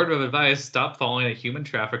 And word of advice, stop following a human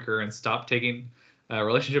trafficker and stop taking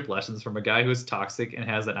relationship lessons from a guy who's toxic and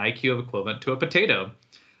has an IQ equivalent to a potato.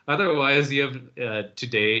 Otherwise, you have to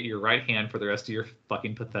date your right hand for the rest of your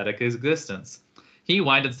fucking pathetic existence. He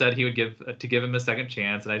whined and said he would give him a second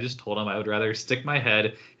chance, and I just told him I would rather stick my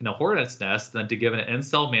head in a hornet's nest than to give an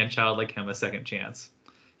incel man-child like him a second chance.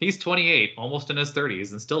 He's 28, almost in his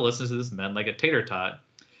 30s, and still listens to this man like a tater tot.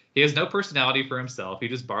 He has no personality for himself. He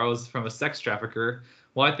just borrows from a sex trafficker.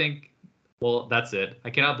 Well, that's it. I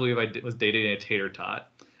cannot believe I was dating a tater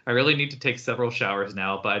tot. I really need to take several showers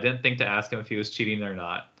now, but I didn't think to ask him if he was cheating or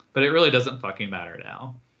not. But it really doesn't fucking matter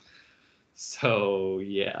now. So,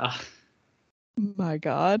 yeah. My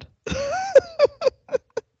god.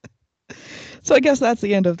 So I guess that's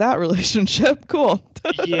the end of that relationship. Cool.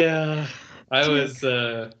 Yeah.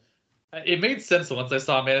 It made sense once I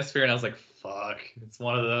saw Manosphere and I was like, fuck, it's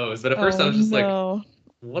one of those. But at first I was just like,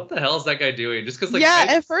 what the hell is that guy doing? Just because, like, yeah,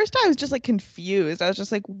 at first I was just like confused. I was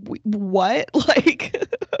just like, what? Like,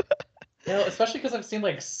 especially because I've seen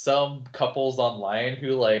like some couples online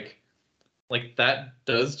who like that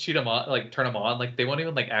does cheat them on, like turn them on. Like they won't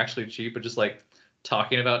even like actually cheat, but just like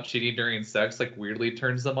talking about cheating during sex like weirdly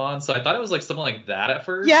turns them on. So I thought it was like something like that at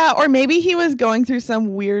first. Yeah, or maybe he was going through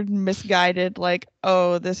some weird misguided like,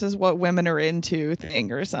 oh, this is what women are into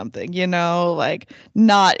thing or something, you know, like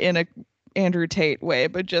not in a Andrew Tate way,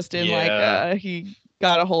 but just in like he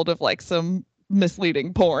got a hold of like some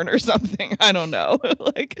misleading porn or something. I don't know.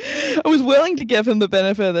 Like I was willing to give him the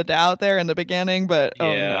benefit of the doubt there in the beginning, but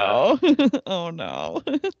oh no. Oh no.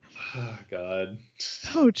 Oh god.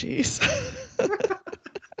 Oh jeez.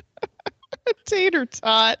 Tater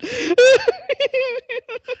tot.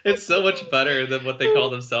 It's so much better than what they call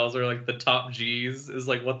themselves, or like the top G's is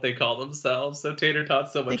like what they call themselves. So tater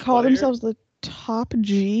tot's so much. They call themselves the top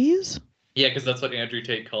G's? Yeah, because that's what Andrew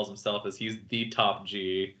Tate calls himself, is he's the top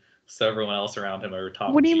G. So everyone else around him are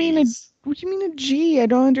top. What do you Gs. What do you mean a G? I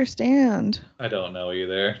don't understand. I don't know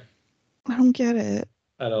either. I don't get it.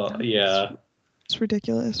 I don't. Yeah. It's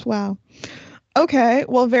ridiculous. Wow. Okay,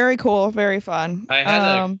 well, very cool, very fun. I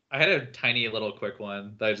had a tiny little quick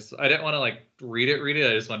one that I didn't want to like read it.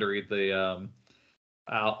 I just wanted to read the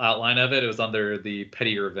outline of it. It was under the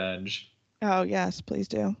petty revenge. Oh yes, please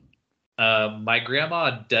do. My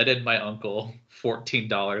grandma deaded my uncle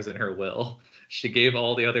 $14 in her will. She gave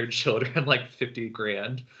all the other children like 50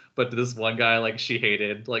 grand, but to this one guy, like she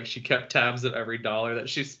hated, like she kept tabs of every dollar that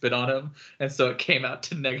she spent on him, and so it came out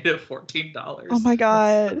to negative Oh $14. my And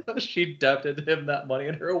God. so she debited him that money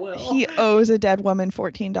in her will. He owes a dead woman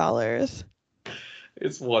 $14.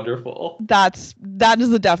 It's wonderful. That is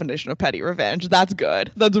the definition of petty revenge. That's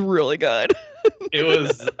good. That's really good. It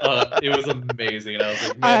was amazing. I was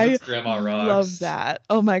like, man, I this grandma love rocks. that.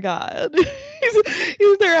 Oh my God.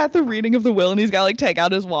 He's there at the reading of the will and he's got like take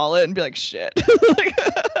out his wallet and be like, shit. Like,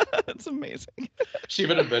 it's amazing. She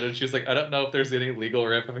even admitted, she was like, I don't know if there's any legal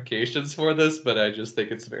ramifications for this, but I just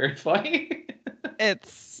think it's very funny.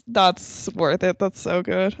 That's worth it. That's so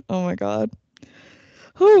good. Oh my God.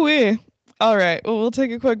 Hoo-wee. All right. Well, we'll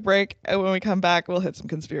take a quick break, and when we come back, we'll hit some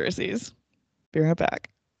conspiracies. Be right back.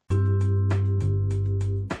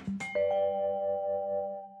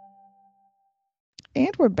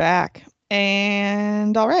 And we're back.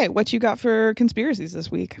 And all right, what you got for conspiracies this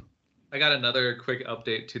week? I got another quick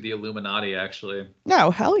update to the Illuminati, actually. No,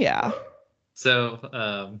 hell yeah. So,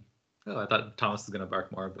 oh, I thought Thomas was gonna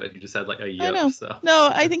bark more, but you just had like a I yip. know. So No,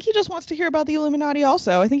 I think he just wants to hear about the Illuminati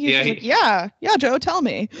also. I think he's Yeah, just like, yeah, Joe, tell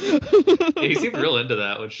me. he seemed real into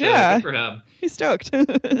that, which Yeah. good for him. He's stoked.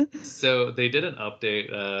 So they did an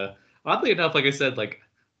update. Oddly enough, like I said, like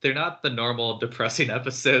they're not the normal depressing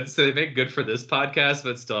episodes, so they make good for this podcast,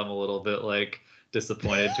 but still I'm a little bit like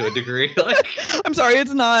disappointed to a degree. Like, I'm sorry,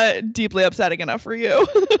 it's not deeply upsetting enough for you.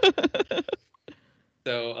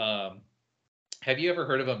 so, have you ever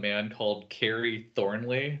heard of a man called Kerry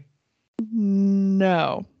Thornley?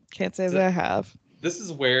 No, can't say So- that I have. This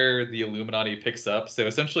is where the Illuminati picks up. So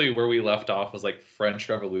essentially, where we left off was like French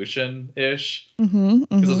Revolution ish, Mm-hmm.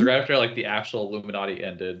 because it was right after like the actual Illuminati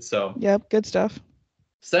ended. So Yep, good stuff.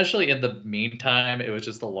 essentially, in the meantime, it was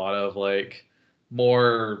just a lot of like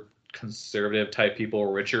more conservative type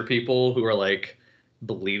people, richer people who were like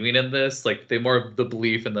believing in this. Like they more the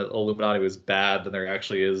belief in the Illuminati was bad than there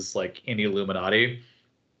actually is like any Illuminati.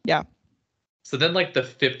 Yeah. So then like the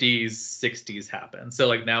 50s, 60s happened. So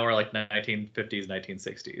like now we're like 1950s,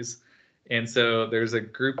 1960s. And so there's a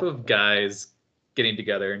group of guys getting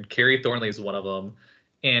together, and Kerry Thornley is one of them.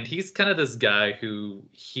 And he's kind of this guy who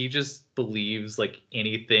he just believes like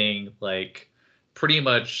anything like pretty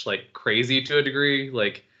much like crazy to a degree.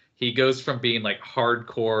 Like he goes from being like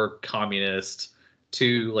hardcore communist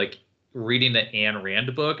to like reading the Ayn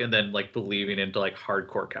Rand book and then like believing into like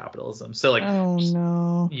hardcore capitalism. So like Oh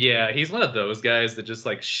no. yeah, he's one of those guys that just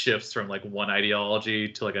like shifts from like one ideology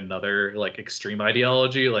to like another like extreme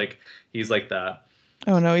ideology. Like he's like that.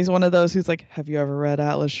 Oh no, he's one of those who's like, have you ever read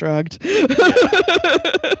Atlas Shrugged?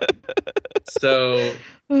 So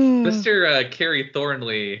Mr. Kerry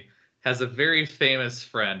Thornley has a very famous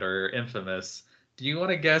friend, or infamous. Do you want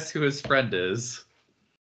to guess who his friend is?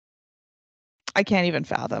 I can't even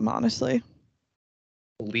fathom, honestly.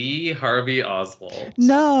 Lee Harvey Oswald.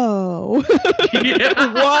 No.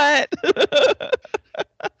 Yeah. What?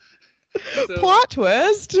 So, Plot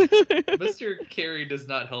twist. Mr. Kerry does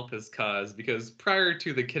not help his cause because prior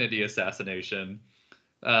to the Kennedy assassination,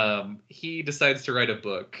 he decides to write a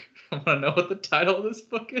book. I want to know what the title of this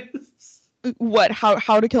book is. What?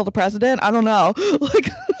 How to kill the president? I don't know. Like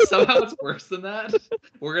Somehow it's worse than that.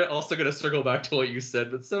 We're also gonna circle back to what you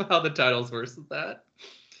said, but somehow the title's worse than that.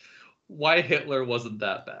 Why Hitler wasn't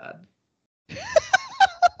that bad.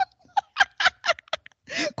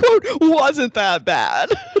 quote wasn't that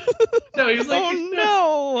bad. No, he's like, Oh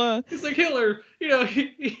no. he's like Hitler. You know,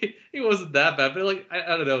 he wasn't that bad, but like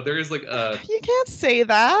I don't know. There is like You can't say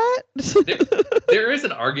that. there is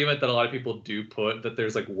an argument that a lot of people do put that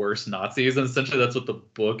there's like worse Nazis, and essentially that's what the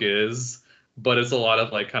book is. But it's a lot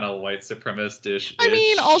of like kind of white supremacist-ish. I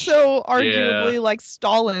mean, also arguably Yeah. like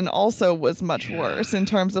Stalin also was much worse in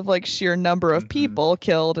terms of like sheer number of Mhm. people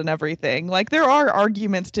killed and everything. Like there are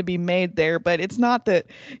arguments to be made there, but it's not that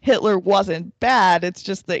Hitler wasn't bad. It's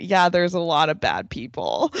just that yeah, there's a lot of bad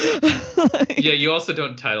people. Like, Yeah, you also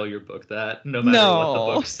don't title your book that. No matter what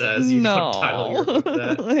the book says, you don't title your book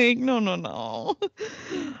that. Like no.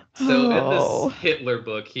 So in Oh. this Hitler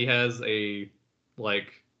book, he has a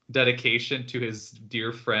like dedication to his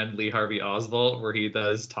dear friend Lee Harvey Oswald, where he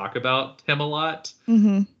does talk about him a lot.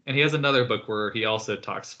 Mhm. And he has another book where he also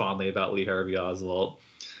talks fondly about Lee Harvey Oswald.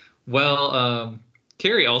 Well,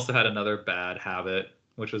 Kerry also had another bad habit,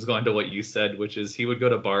 which was going to what you said, which is he would go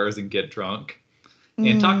to bars and get drunk.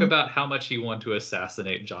 And talk about how much he wanted to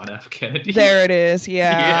assassinate John F. Kennedy. There it is.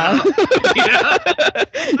 Yeah. Yeah.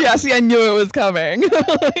 Yeah. See, I knew it was coming.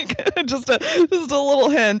 Like, just a little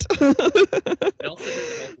hint. Nelson didn't help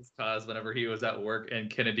his cause whenever he was at work and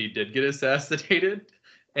Kennedy did get assassinated.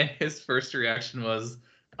 And his first reaction was,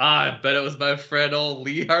 I bet it was my friend old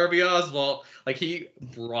Lee Harvey Oswald. Like, he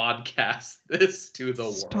broadcast this to the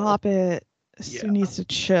world. Stop it. Yeah. He needs to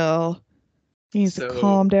chill. He needs to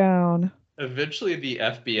calm down. Eventually, the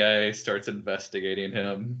FBI starts investigating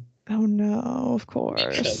him. Oh no, of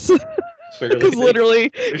course. Because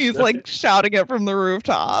literally, he's like shouting it from the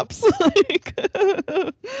rooftops. Like,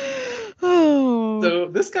 oh. So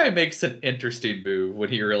this guy makes an interesting move when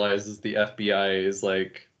he realizes the FBI is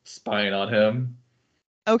like spying on him.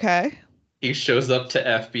 Okay. He shows up to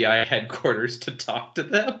FBI headquarters to talk to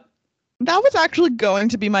them. That was actually going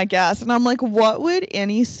to be my guess. And I'm like, what would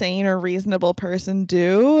any sane or reasonable person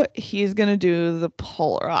do? He's going to do the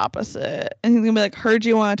polar opposite. And he's going to be like, heard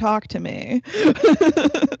you want to talk to me.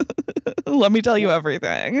 Let me tell you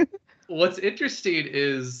everything. What's interesting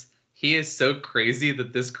is he is so crazy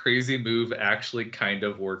that this crazy move actually kind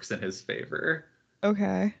of works in his favor.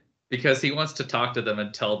 Okay. Because he wants to talk to them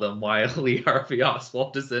and tell them why Lee Harvey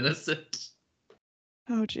Oswald is innocent.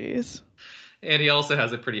 Oh, geez. And he also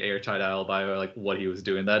has a pretty airtight alibi of like what he was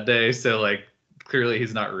doing that day. So like clearly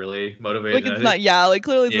he's not really motivated. Like it's not, yeah, like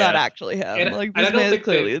clearly it's not actually him. And, like this man is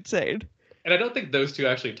clearly insane. And I don't think those two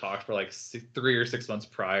actually talked for like 3 or 6 months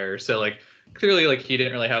prior. So like clearly like he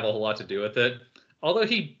didn't really have a whole lot to do with it. Although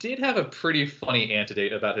he did have a pretty funny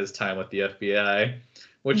anecdote about his time with the FBI,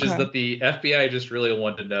 which is that the FBI just really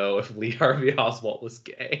wanted to know if Lee Harvey Oswald was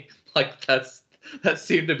gay. Like that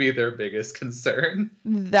seemed to be their biggest concern.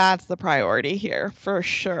 That's the priority here for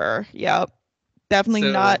sure. Yep.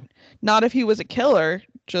 Definitely not if he was a killer,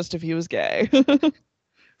 just if he was gay.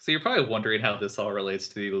 So you're probably wondering how this all relates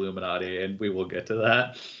to the Illuminati, and we will get to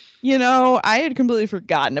that. You know, I had completely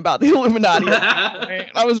forgotten about the Illuminati.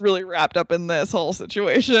 I was really wrapped up in this whole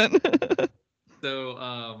situation. So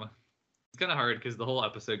it's kind of hard because the whole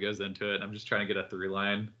episode goes into it. I'm just trying to get a through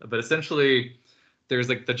line. But essentially, there's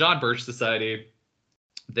like the John Birch Society.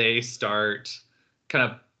 They start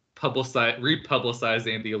kind of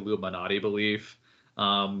republicizing the Illuminati belief.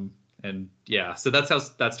 And yeah, so that's how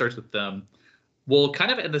that starts with them. Well,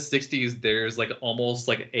 kind of in the 60s, there's like almost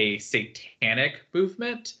like a satanic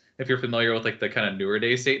movement, if you're familiar with like the kind of newer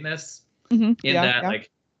day Satanists. Mm-hmm. Like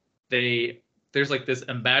there's like this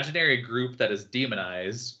imaginary group that is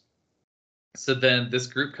demonized. So then this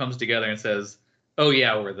group comes together and says, oh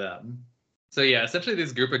yeah, we're them. So yeah, essentially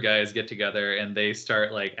this group of guys get together and they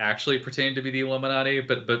start like actually pretending to be the Illuminati,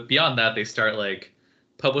 but beyond that they start like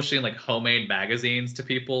publishing like homemade magazines to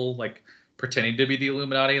people like pretending to be the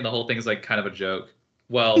Illuminati, and the whole thing is like kind of a joke.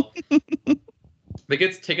 Well, it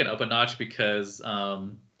gets taken up a notch because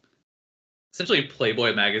essentially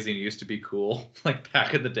Playboy magazine used to be cool like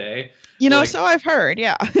back in the day. You know, like, so I've heard,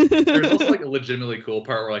 yeah. There's also like a legitimately cool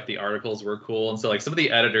part where like the articles were cool, and so like some of the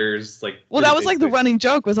editors like. Well, that was like the running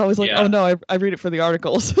joke was always like, oh no, I read it for the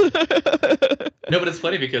articles. No, but it's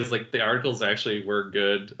funny because like the articles actually were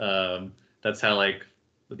good. That's how like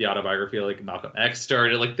the autobiography of like Malcolm X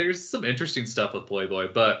started. Like there's some interesting stuff with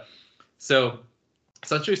Playboy, but so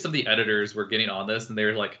essentially some of the editors were getting on this and they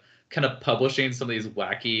were like kind of publishing some of these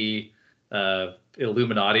wacky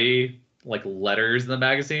Illuminati like letters in the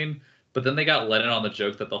magazine, but then they got let in on the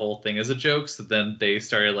joke that the whole thing is a joke. So then they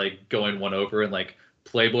started like going one over and like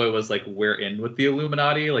Playboy was like, we're in with the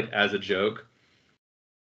Illuminati, like as a joke.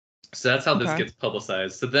 So that's how this gets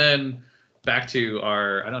publicized. So then back to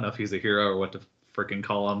our, I don't know if he's a hero or what to freaking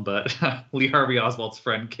call him, but Lee Harvey Oswald's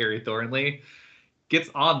friend Kerry Thornley gets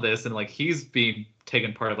on this, and like he's being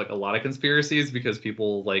taken part of like a lot of conspiracies because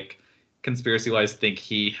people like conspiracy wise think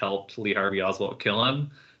he helped Lee Harvey Oswald kill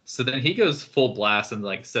him. So then he goes full blast and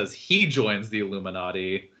like says he joins the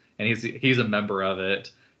Illuminati and he's a member of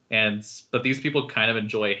it. But these people kind of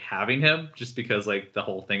enjoy having him just because like the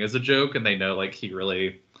whole thing is a joke and they know like he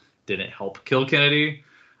really didn't help kill Kennedy.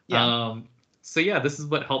 Yeah. So yeah, this is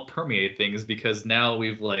what helped permeate things because now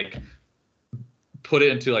we've like put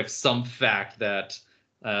it into like some fact that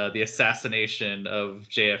the assassination of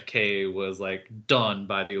JFK was like done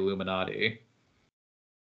by the Illuminati.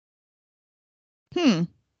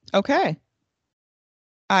 Okay.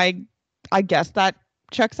 I guess that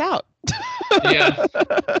checks out. Yeah.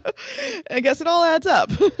 I guess it all adds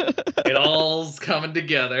up. It all's coming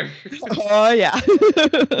together. Oh yeah.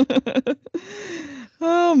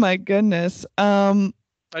 Oh my goodness.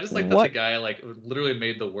 I just like that the What? guy like literally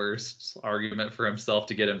made the worst argument for himself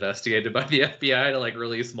to get investigated by the FBI to like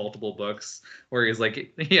release multiple books where he's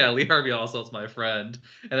like, yeah, Lee Harvey Oswald's my friend,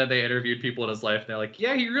 and then they interviewed people in his life and they're like,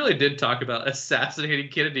 yeah, he really did talk about assassinating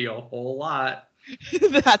Kennedy a whole lot.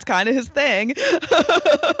 That's kind of his thing.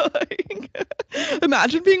 Like,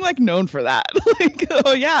 imagine being like known for that. Like,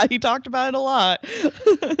 oh yeah, he talked about it a lot.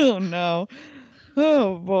 Oh no.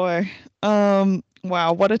 Oh boy.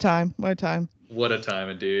 Wow, what a time. What a time. What a time,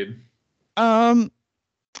 indeed. Um,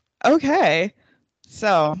 okay.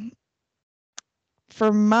 So,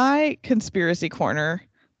 for my conspiracy corner,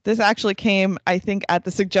 this actually came, I think, at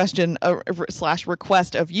the suggestion slash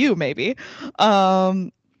request of you, maybe.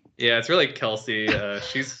 Um, Yeah, it's really Kelsey.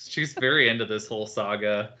 She's very into this whole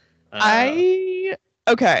saga.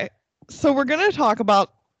 okay. So we're gonna talk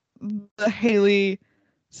about the Haley,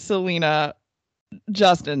 Selena,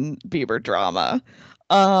 Justin Bieber drama.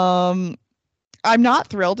 Um, I'm not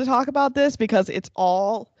thrilled to talk about this because it's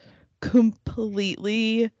all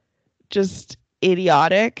completely just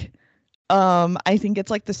idiotic. I think it's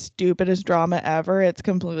like the stupidest drama ever. It's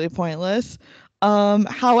completely pointless.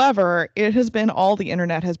 However, it has been all the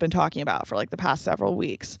internet has been talking about for like the past several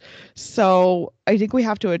weeks. So I think we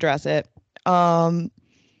have to address it. Um,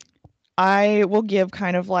 I will give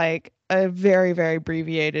kind of like a very, very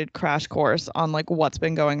abbreviated crash course on like what's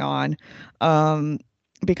been going on. Um,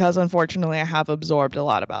 because unfortunately I have absorbed a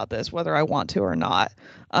lot about this, whether I want to or not.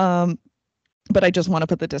 Um, but I just want to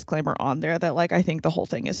put the disclaimer on there that like I think the whole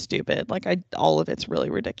thing is stupid. Like all of it's really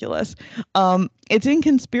ridiculous. It's in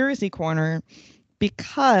conspiracy corner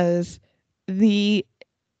because the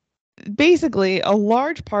basically a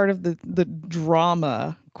large part of the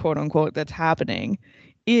drama, quote unquote, that's happening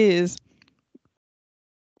is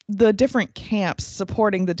the different camps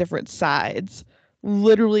supporting the different sides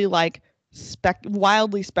literally like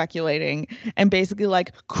wildly speculating and basically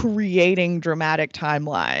like creating dramatic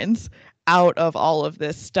timelines out of all of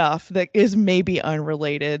this stuff that is maybe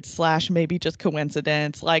unrelated slash maybe just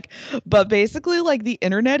coincidence, like, but basically like the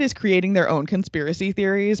internet is creating their own conspiracy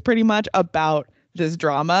theories pretty much about this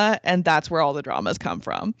drama, and that's where all the dramas come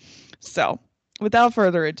from. So without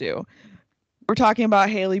further ado, we're talking about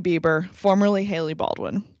Haley Bieber, formerly Haley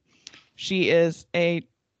Baldwin. She is a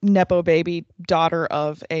Nepo baby, daughter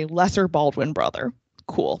of a lesser Baldwin brother.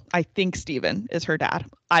 Cool. I think Steven is her dad.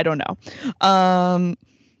 I don't know.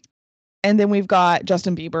 And then we've got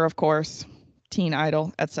Justin Bieber, of course, teen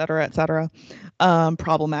idol, et cetera, et cetera.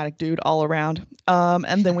 Problematic dude all around.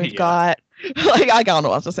 And then we've Yeah. got, like, I don't know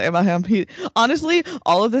what else to say about him. He honestly,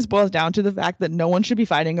 all of this boils down to the fact that no one should be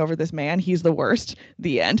fighting over this man. He's the worst.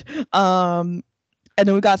 The end. And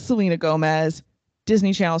then we've got Selena Gomez,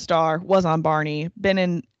 Disney Channel star, was on Barney, been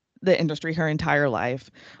in the industry her entire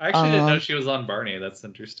life. I actually didn't know she was on Barney. That's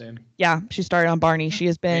interesting. Yeah, she started on Barney. She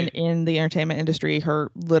has been in the entertainment industry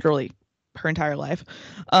her entire life.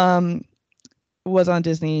 Was on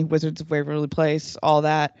Disney, Wizards of Waverly Place, all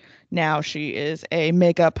that. Now she is a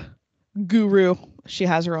makeup guru. She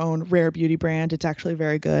has her own rare beauty brand. It's actually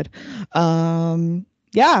very good.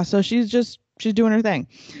 Yeah, so she's doing her thing.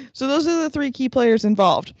 So those are the three key players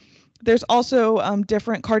involved. There's also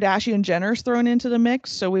different Kardashian Jenners thrown into the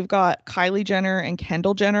mix. So we've got Kylie Jenner and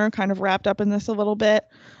Kendall Jenner kind of wrapped up in this a little bit.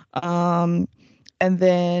 And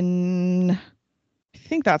then I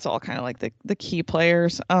think that's all kind of like the key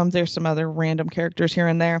players. There's some other random characters here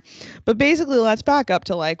and there. But basically, let's back up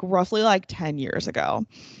to like roughly like 10 years ago.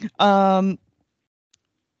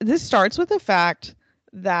 This starts with the fact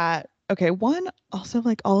that okay, one, also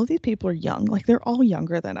like all of these people are young. Like they're all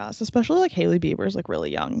younger than us, especially like Haley Bieber's like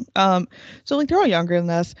really young. So like they're all younger than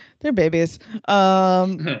us. They're babies.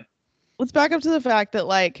 Let's back up to the fact that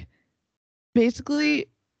like basically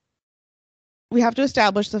we have to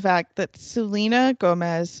establish the fact that Selena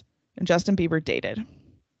Gomez and Justin Bieber dated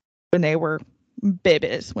when they were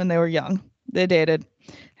babies, when they were young. They dated.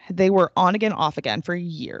 They were on again, off again for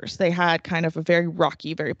years. They had kind of a very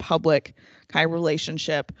rocky, very public kind of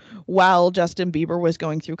relationship while Justin Bieber was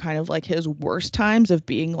going through kind of like his worst times of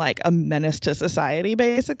being like a menace to society,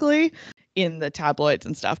 basically, in the tabloids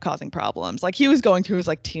and stuff, causing problems. Like he was going through his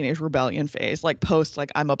like teenage rebellion phase, like post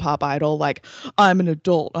like I'm a pop idol, like I'm an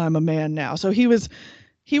adult, I'm a man now. So he was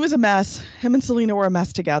a mess. Him and Selena were a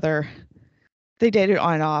mess together. They dated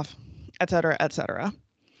on and off, etc., etc.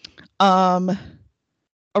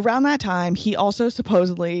 Around that time, he also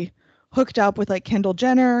supposedly hooked up with like Kendall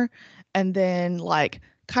Jenner, and then like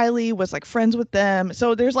Kylie was like friends with them.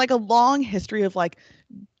 So there's like a long history of like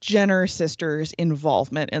Jenner sisters'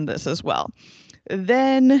 involvement in this as well.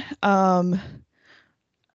 Then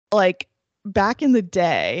like back in the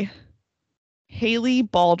day, Hailey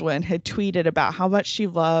Baldwin had tweeted about how much she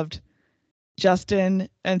loved Justin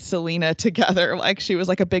and Selena together. Like she was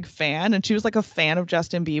like a big fan, and she was like a fan of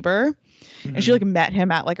Justin Bieber. And she Mhm. like met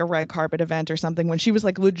him at like a red carpet event or something when she was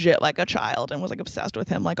like legit like a child and was like obsessed with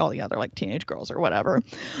him like all the other like teenage girls or whatever.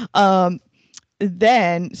 Um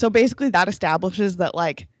then so basically that establishes that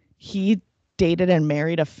like he dated and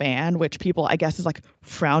married a fan, which people I guess is like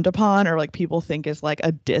frowned upon, or like people think is like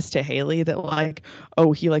a diss to Hailey, that like,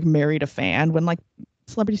 oh, he like married a fan, when like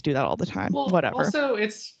celebrities do that all the time. Well, Whatever. also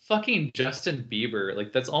it's fucking Justin Bieber.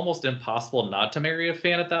 Like that's almost impossible not to marry a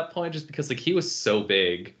fan at that point, just because like he was so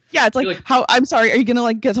big. Yeah, it's I feel like, like how, I'm sorry, are you gonna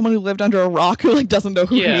like get someone who lived under a rock who like doesn't know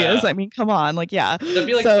who he is? yeah, I mean, come on, like, yeah. that'd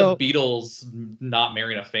be like the So Beatles not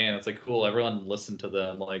marrying a fan. It's like cool, everyone listened to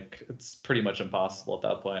them. Like it's pretty much impossible at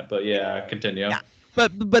that point. But yeah, continue. yeah.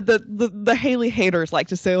 But the Hailey haters like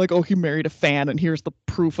to say like, oh, he married a fan and here's the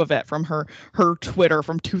proof of it from her Twitter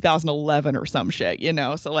from 2011 or some shit, you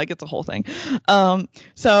know? So like it's a whole thing.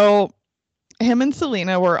 So him and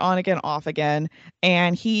Selena were on again, off again,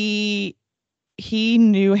 and he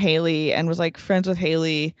knew Hailey and was like friends with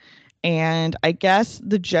Hailey. And I guess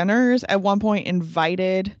the Jenners at one point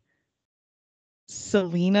invited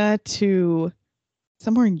Selena to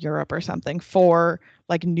somewhere in Europe or something for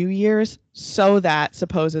like New Year's, so that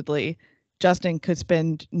supposedly Justin could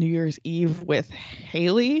spend New Year's Eve with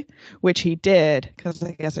Hailey, which he did because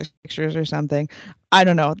I guess there's pictures or something. I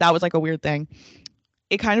don't know. That was like a weird thing.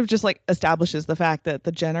 It kind of just like establishes the fact that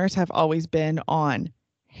the Jenners have always been on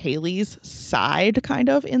Hailey's side, kind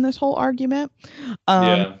of in this whole argument. Um,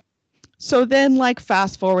 Yeah. so then, like,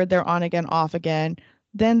 fast forward, they're on again, off again.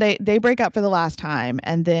 Then they break up for the last time,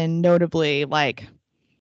 and then notably, like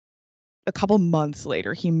a couple months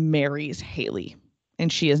later, he marries Hailey,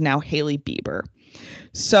 and she is now Hailey Bieber.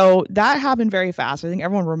 So that happened very fast. I think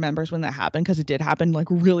everyone remembers when that happened because it did happen like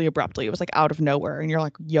really abruptly. It was like out of nowhere, and you're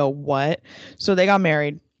like, "Yo, what?" So they got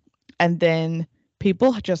married, and then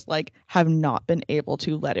people just like have not been able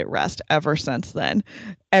to let it rest ever since then.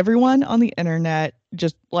 Everyone on the internet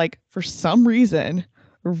just like for some reason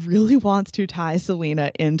really wants to tie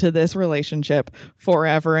Selena into this relationship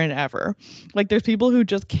forever and ever. Like there's people who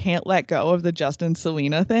just can't let go of the Justin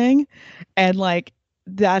Selena thing, and like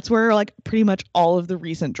that's where like pretty much all of the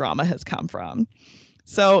recent drama has come from.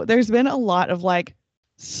 So there's been a lot of like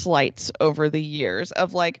slights over the years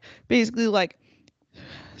of like basically like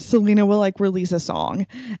Selena will like release a song,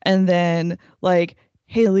 and then like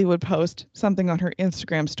Hailey would post something on her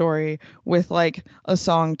Instagram story with like a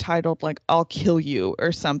song titled like "I'll Kill You"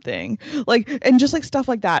 or something. Like, and just like stuff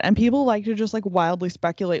like that. And people like to just like wildly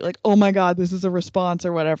speculate like, "Oh my god, this is a response"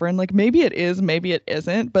 or whatever. And like maybe it is, maybe it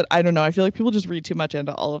isn't, but I don't know. I feel like people just read too much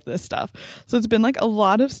into all of this stuff. So it's been like a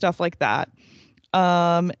lot of stuff like that.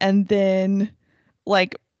 And then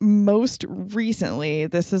like most recently,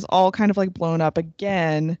 this is all kind of like blown up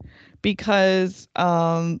again because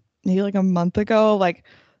maybe like a month ago, like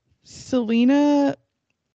Selena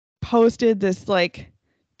posted this like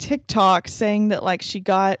TikTok saying that like she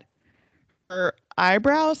got her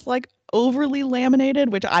eyebrows like overly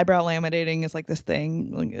laminated, which eyebrow laminating is like this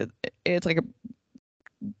thing. Like it's like a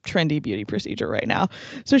trendy beauty procedure right now.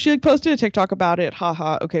 So she like posted a TikTok about it.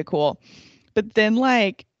 Haha. Okay, cool. But then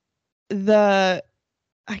like the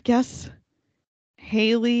I guess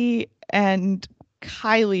Hailey and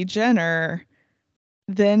Kylie Jenner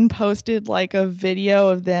then posted like a video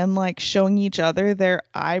of them like showing each other their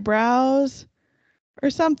eyebrows or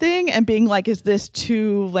something and being like, is this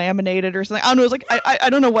too laminated or something? I don't know. It was like, I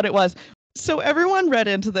don't know what it was. So everyone read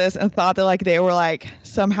into this and thought that like they were like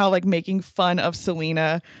somehow like making fun of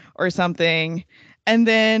Selena or something. And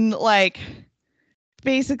then like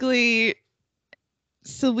basically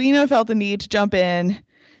Selena felt the need to jump in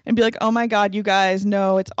and be like, "Oh my God, you guys,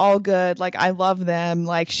 no, it's all good. Like, I love them."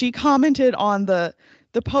 Like, she commented on the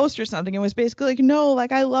post or something and was basically like, "No,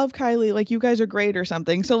 like I love Kylie. Like, you guys are great" or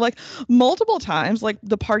something. So like multiple times, like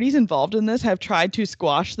the parties involved in this have tried to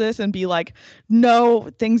squash this and be like, "No,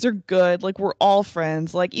 things are good. Like, we're all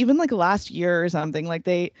friends." Like, even like last year or something, like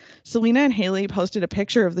Selena and Hailey posted a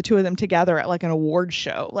picture of the two of them together at like an award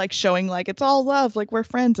show, like showing like it's all love, like we're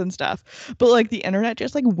friends and stuff. But like the internet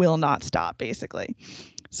just like will not stop basically.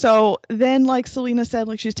 So then like Selena said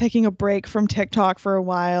like she's taking a break from TikTok for a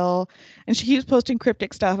while, and she keeps posting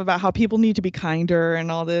cryptic stuff about how people need to be kinder and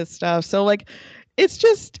all this stuff. So like it's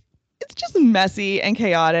just it's just messy and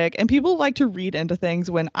chaotic, and people like to read into things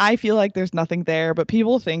when I feel like there's nothing there, but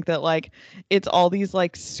people think that like it's all these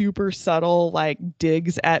like super subtle like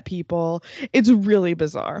digs at people. It's really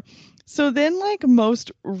bizarre. So then like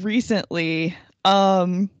most recently,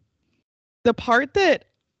 the part that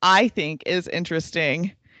I think is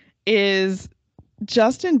interesting is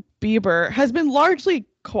Justin Bieber has been largely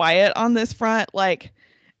quiet on this front. Like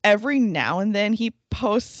every now and then he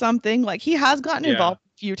posts something. Like he has gotten Yeah. involved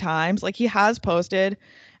a few times. Like he has posted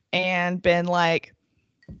and been like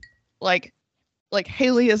like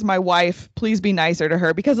Haley is my wife. Please be nicer to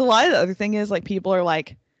her. Because a lot of the other thing is like people are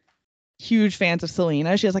like huge fans of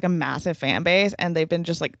Selena. She has like a massive fan base, and they've been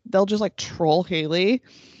just like they'll just like troll Haley.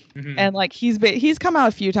 Hmm. And like he's come out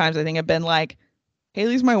a few times, I think, and been like,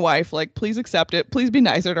 Haley's my wife. Like, please accept it. Please be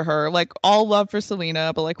nicer to her. Like, all love for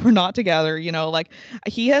Selena, but like, we're not together. You know, like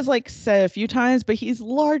he has like said a few times, but he's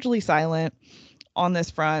largely silent on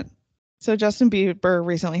this front. So Justin Bieber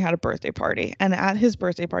recently had a birthday party, and at his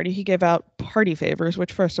birthday party, he gave out party favors,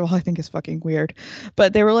 which first of all I think is fucking weird.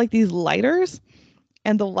 But they were like these lighters,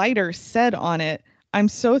 and the lighter said on it, "I'm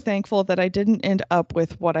so thankful that I didn't end up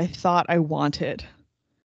with what I thought I wanted."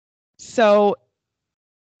 So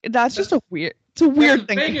that's just That's a weird. It's a that's weird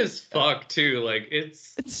thing vague to. as fuck too. Like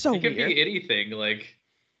It's so it could weird. be anything. Like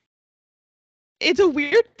It's a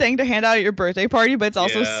weird thing to hand out at your birthday party, but it's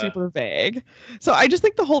also yeah. super vague. So I just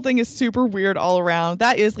think the whole thing is super weird all around.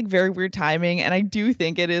 That is like very weird timing, and I do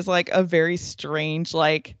think it is like a very strange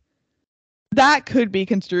like that could be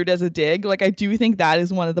construed as a dig. Like I do think that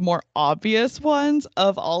is one of the more obvious ones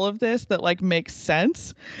of all of this that like makes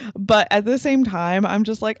sense. But at the same time, I'm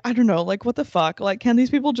just like I don't know, like what the fuck? Like can these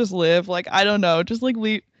people just live? Like I don't know, just like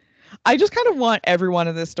leave. I just kind of want everyone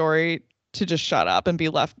in this story to just shut up and be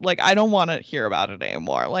left. Like, I don't want to hear about it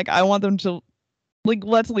anymore. Like, I want them to, like,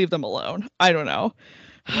 let's leave them alone. I don't know.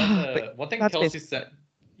 But One thing that's Kelsey basically. said.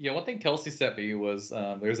 Yeah, one thing Kelsey sent me was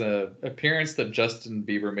there's a appearance that Justin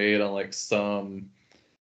Bieber made on like some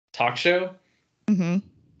talk show Hmm.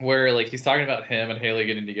 where like he's talking about him and Haley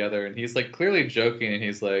getting together, and he's like clearly joking, and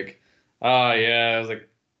he's like, "Oh yeah, it was like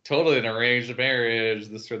totally an arranged marriage,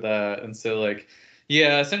 this or that," and so like,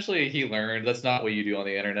 yeah, essentially he learned that's not what you do on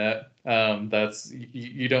the internet. That's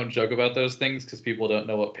you don't joke about those things because people don't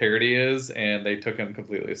know what parody is, and they took him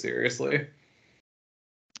completely seriously.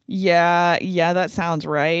 Yeah, yeah, that sounds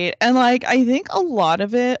right. And like, I think a lot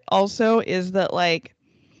of it also is that, like,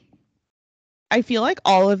 I feel like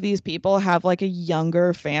all of these people have like a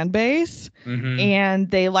younger fan base Hmm. and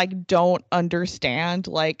they like don't understand,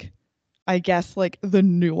 like, I guess, like the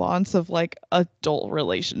nuance of like adult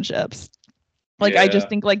relationships. Like I just Yeah.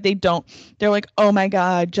 think like they don't they're like, "Oh my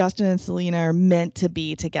God, Justin and Selena are meant to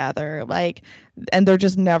be together." Like and they're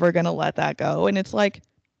just never gonna let that go. And it's like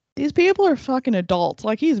these people are fucking adults.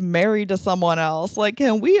 Like he's married to someone else. Like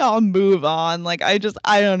can we all move on? Like I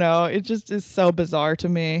don't know. It just is so bizarre to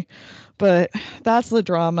me. But that's the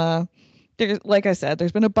drama. There's like I said,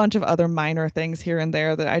 there's been a bunch of other minor things here and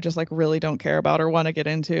there that I just like really don't care about or want to get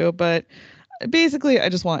into. But basically I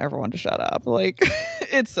just want everyone to shut up. Like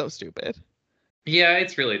it's so stupid. Yeah,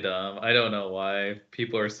 it's really dumb. I don't know why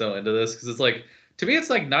people are so into this because it's like to me it's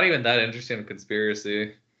like not even that interesting of a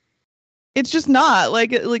conspiracy. It's just not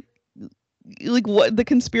like what the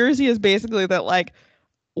conspiracy is basically that like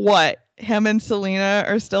what him and Selena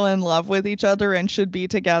are still in love with each other and should be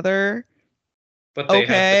together. But they had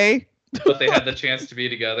the Okay. but they had the chance to be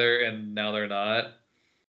together and now they're not.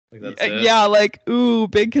 Like that's it. Yeah, like ooh,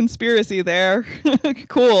 big conspiracy there.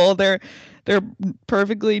 Cool. Their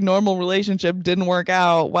perfectly normal relationship didn't work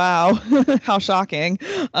out. Wow. How shocking.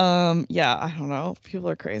 Yeah, I don't know. People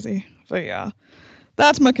are crazy. But yeah,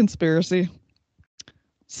 that's my conspiracy.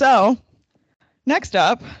 So, next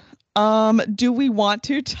up, do we want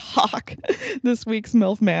to talk this week's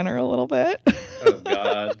MILF Manor a little bit? Oh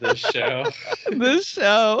God, this show. This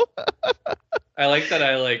show. I like that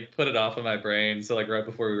I like put it off of my brain. So like right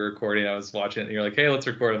before we were recording, I was watching it and you're like, hey, let's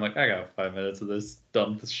record. I'm like, I got 5 minutes of this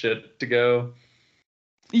dumb shit to go.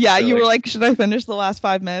 Yeah, So you were like like, should I finish the last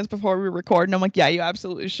 5 minutes before we record? And I'm like, yeah, you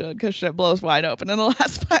absolutely should, because shit blows wide open in the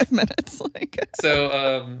last 5 minutes. Like,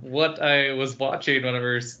 what I was watching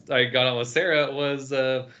whenever I got on with Sarah was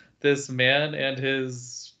this man and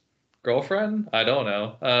his girlfriend, I don't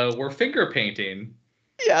know, were finger painting.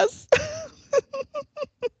 yes.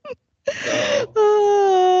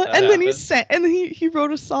 So that And then he happened. sang, and he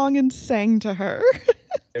wrote a song and sang to her.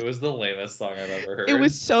 It was the lamest song I've ever It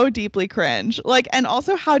was heard. so deeply cringe. Like, and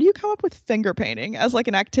also, how do you come up with finger painting as like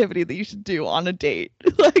an activity that you should do on a date?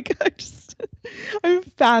 Like, I'm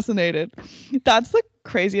fascinated. That's the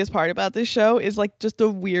craziest part about this show is like just the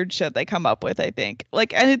weird shit they come up with, I think.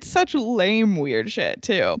 Like, and it's such lame weird shit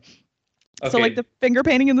too. So like Okay, the finger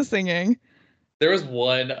painting and the singing. there was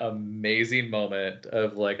one amazing moment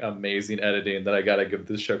of like amazing editing that I gotta give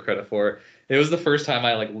this show credit for. It was the first time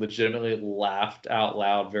I like legitimately laughed out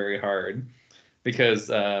loud very hard because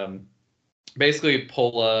basically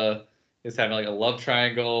Pola is having like a love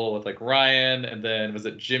triangle with like Ryan, and then was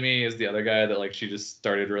it Jimmy is the other guy that like she just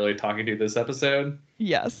started really talking to this episode.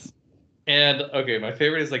 Yes. And okay, my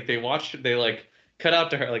favorite is like they like cut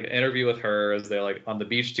out to her like an interview with her as they're like on the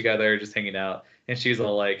beach together, just hanging out, and she's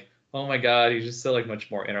all like, "Oh my God, he's just so like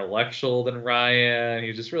much more intellectual than Ryan.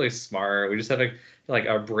 He's just really smart. We just have like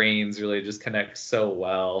our brains really just connect so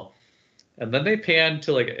well." And then they pan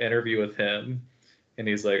to like an interview with him, and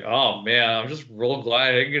he's like, "Oh man, I'm just real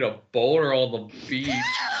glad I can get a boner on the beach."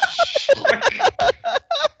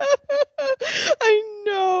 I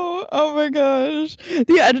know. Oh my gosh.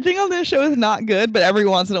 The editing on this show is not good, but every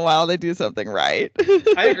once in a while they do something right.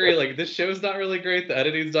 I agree. Like this show's not really great, the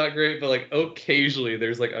editing's not great, but like occasionally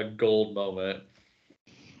there's like a gold moment.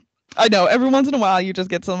 I know. Every once in a while you just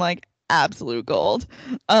get some like absolute gold.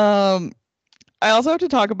 I also have to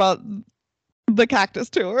talk about the cactus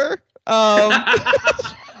tour.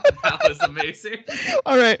 That was amazing.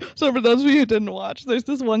 All right. So for those of you who didn't watch, there's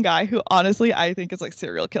this one guy who honestly I think is like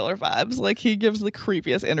serial killer vibes. Like he gives the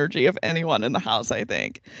creepiest energy of anyone in the house, I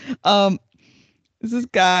think. This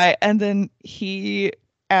guy, and then he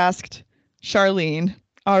asked Charlene,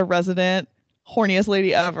 our resident horniest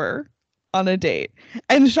lady ever, on a date.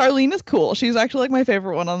 And Charlene is cool. She's actually like my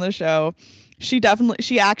favorite one on the show. She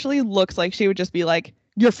actually looks like she would just be like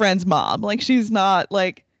your friend's mom. Like she's not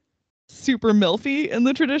like super milfy in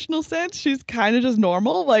the traditional sense. She's kind of just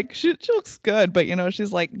normal. Like she looks good, but you know,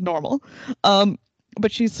 she's like normal.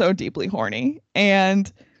 But she's so deeply horny.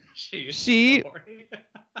 And she's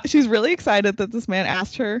really excited that this man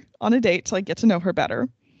asked her on a date to like get to know her better.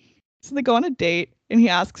 So they go on a date and he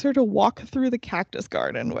asks her to walk through the cactus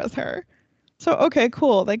garden with her. So, okay,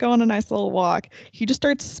 cool. They go on a nice little walk. He just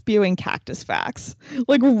starts spewing cactus facts,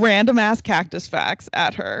 like random ass cactus facts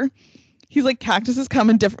at her. He's like, cactuses come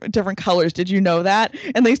in different colors. Did you know that?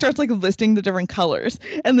 And then he starts like listing the different colors.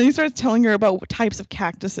 And then he starts telling her about what types of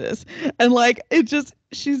cactuses. And like,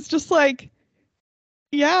 she's just like,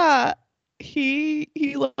 yeah, he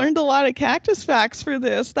learned a lot of cactus facts for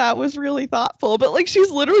this. That was really thoughtful. But like,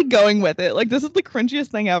 she's literally going with it. Like, this is the cringiest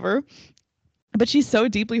thing ever. But she's so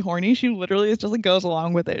deeply horny, she literally is just like goes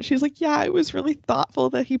along with it. She's like, yeah, it was really thoughtful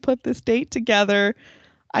that he put this date together.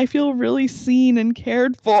 I feel really seen and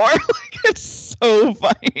cared for. Like, it's so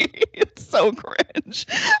funny. It's so cringe.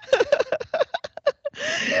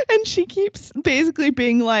 And she keeps basically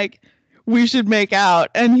being like, we should make out.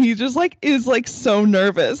 And he just like is like so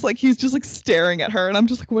nervous. Like he's just like staring at her. And I'm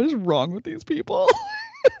just like, what is wrong with these people?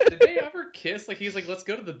 Did they ever kiss? Like he's like, let's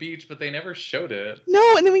go to the beach, but they never showed it.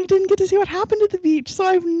 No, and then we didn't get to see what happened at the beach, so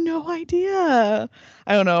I have no idea.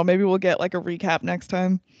 I don't know. Maybe we'll get like a recap next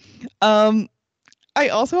time. I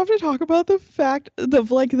also have to talk about the fact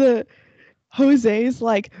of like the Jose's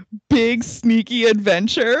like big sneaky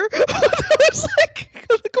adventure. It's like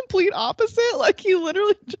the complete opposite. Like he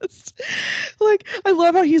literally just like I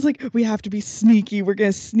love how he's like, we have to be sneaky. We're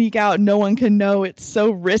gonna sneak out. No one can know. It's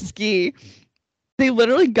so risky. They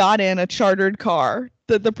literally got in a chartered car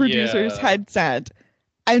that the producers had sent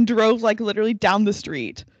and drove like literally down the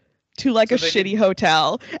street to like a shitty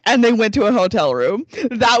hotel, and they went to a hotel room.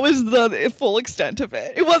 That was the full extent of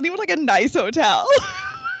it. It wasn't even like a nice hotel.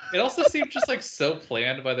 It also seemed just like so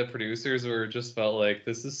planned by the producers, where it just felt like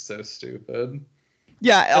this is so stupid.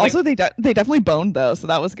 Yeah. And also, like, they definitely boned though, so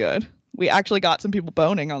that was good. We actually got some people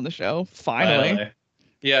boning on the show. Finally.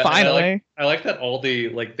 Yeah, finally. I like that all the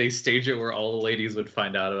like they stage it where all the ladies would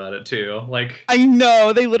find out about it too. Like I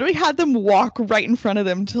know they literally had them walk right in front of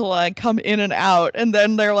them to like come in and out, and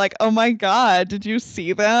then they're like, "Oh my god, did you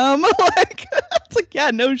see them?" Like it's like,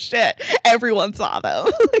 yeah, no shit, everyone saw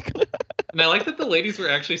them. And I like that the ladies were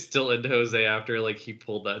actually still into Jose after like he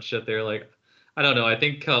pulled that shit. They're like, I don't know. I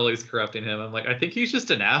think Kelly's corrupting him. I'm like, I think he's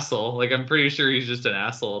just an asshole. Like I'm pretty sure he's just an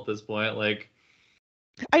asshole at this point. Like.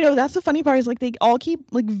 I know that's the funny part is like they all keep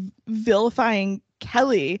like vilifying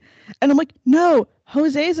Kelly, and I'm like, no,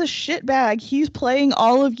 Jose's a shitbag. He's playing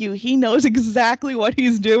all of you. He knows exactly what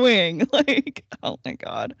he's doing. Like, oh my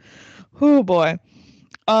god, oh boy.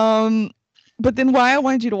 But then why I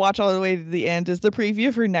wanted you to watch all the way to the end is the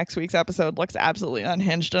preview for next week's episode looks absolutely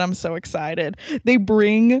unhinged, and I'm so excited. They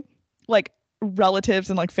bring like relatives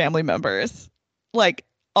and like family members like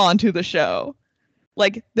onto the show.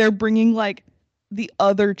 Like they're bringing like the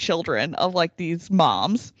other children of like these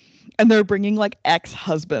moms, and they're bringing like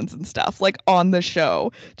ex-husbands and stuff like on the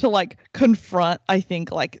show to like confront, I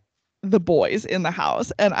think, like the boys in the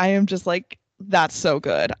house. And I am just like, that's so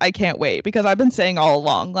good. I can't wait, because I've been saying all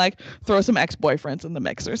along, like, throw some ex-boyfriends in the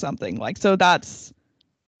mix or something. Like, so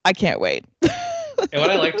I can't wait. And what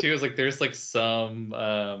I like too is like there's like some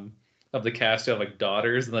of the cast who have like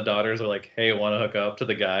daughters, and the daughters are like, "Hey, want to hook up to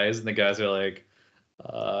the guys?" And the guys are like,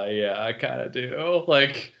 yeah, I kind of do."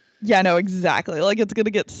 Like, Yeah, no, exactly. Like it's gonna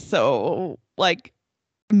get so like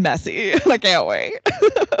messy. I can't wait.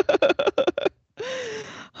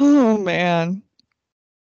 Oh man.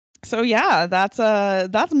 So yeah, that's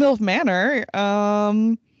MILF Manor.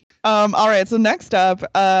 All right, so next up,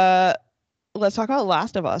 let's talk about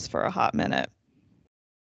Last of Us for a hot minute.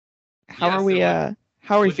 How yeah. are So we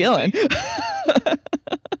how are we what'd you feeling? think?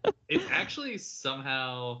 It's actually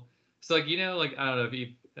somehow so like like I don't know if you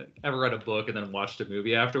ever read a book and then watched a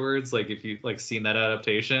movie afterwards. Like if you like seen that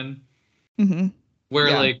adaptation Hmm. where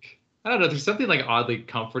Yeah. like I don't know, there's something like oddly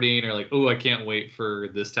comforting or like, oh, I can't wait for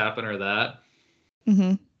this to happen or that.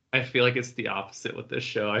 Hmm. I feel like it's the opposite with this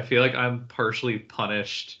show. I feel like I'm partially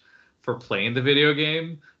punished for playing the video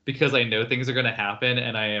game because I know things are going to happen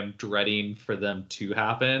and I am dreading for them to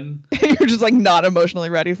happen. You're just like not emotionally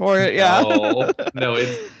ready for it. Yeah. No, no,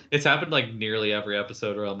 it's happened like nearly every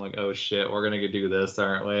episode where I'm like, oh shit, we're gonna do this,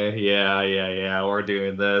 aren't we? Yeah, yeah, yeah, we're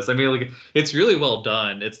doing this. I mean, like it's really well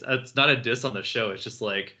done. It's not a diss on the show. It's just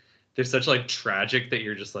like they're such like tragic that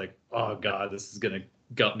you're just like, oh god, this is gonna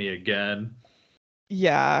gut me again.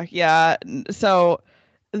 Yeah, yeah. So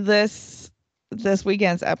this this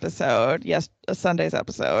weekend's episode, yes, Sunday's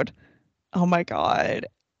episode. Oh my God.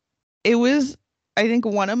 It was, I think,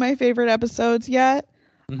 one of my favorite episodes yet.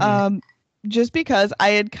 Hmm. Um, just because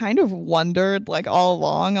I had kind of wondered like all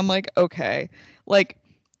along, I'm like, okay, like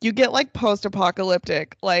you get like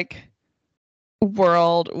post-apocalyptic like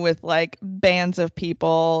world with like bands of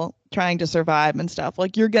people trying to survive and stuff.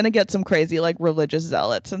 Like you're gonna get some crazy like religious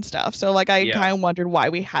zealots and stuff. So like I Yeah. kind of wondered why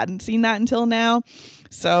we hadn't seen that until now.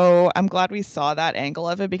 So I'm glad we saw that angle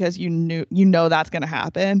of it because you know that's gonna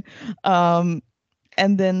happen. Um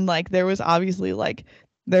and then like there was obviously like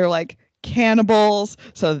they're like cannibals,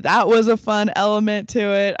 so that was a fun element to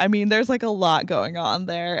it. I mean, there's like a lot going on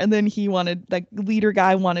there. And then he wanted like leader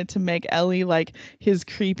guy wanted to make Ellie like his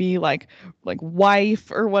creepy like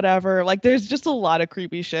wife or whatever. Like there's just a lot of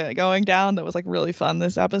creepy shit going down that was like really fun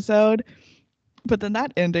this episode. But then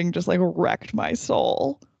that ending just like wrecked my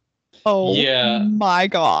soul. Oh Yeah. my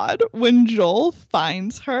God, when Joel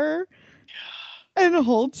finds her and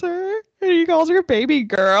holds her and he calls her baby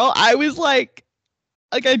girl, I was like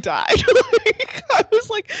I died. Like, I was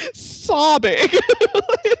like sobbing.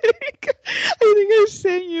 Like, I think I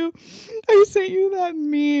sent you that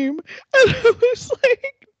meme, and it was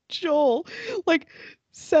like Joel, like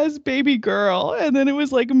says baby girl, and then it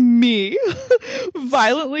was like me,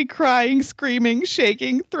 violently crying, screaming,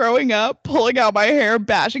 shaking, throwing up, pulling out my hair,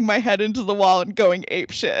 bashing my head into the wall, and going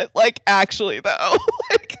ape shit. Like actually though,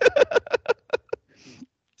 like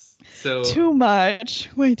So too much,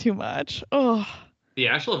 way too much. Oh. the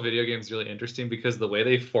actual video game is really interesting because the way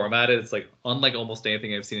they format it, it's like unlike almost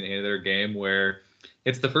anything I've seen in any other game where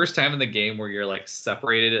it's the first time in the game where you're like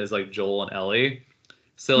separated as like Joel and Ellie.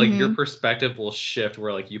 So like your Mm-hmm. perspective will shift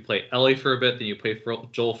where like you play Ellie for a bit, then you play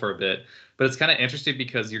Joel for a bit. But it's kind of interesting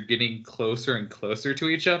because you're getting closer and closer to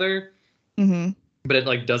each other, Mm-hmm. but it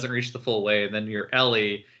like doesn't reach the full way. And then you're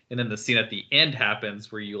Ellie, and then the scene at the end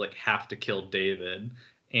happens where you like have to kill David,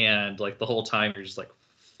 and like the whole time you're just like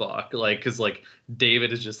fuck, like because like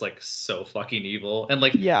David is just like so fucking evil, and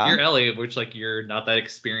like Yeah. you're Ellie, which like you're not that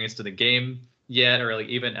experienced in the game yet, or like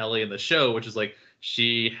even Ellie in the show, which is like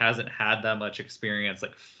she hasn't had that much experience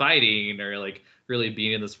like fighting or like really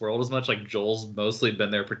being in this world as much. Like Joel's mostly been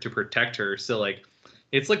there to protect her, so like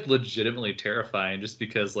it's like legitimately terrifying just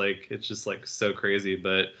because like it's just like so crazy.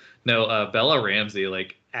 But no, Bella Ramsey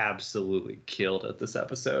like absolutely killed it this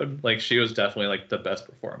episode. Like she was definitely like the best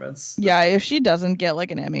performance. Yeah, if she doesn't get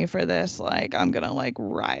like an Emmy for this, like I'm gonna like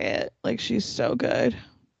riot. Like she's so good.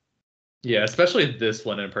 Yeah, especially this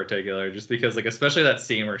one in particular, just because like especially that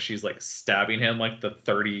scene where she's like stabbing him like the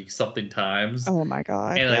 30 something times, Oh my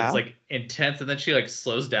God, and it's yeah. like intense, and then she like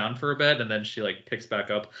slows down for a bit and then she like picks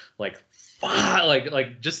back up like fuck,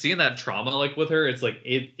 like just seeing that trauma like with her, it's like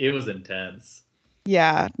it was intense.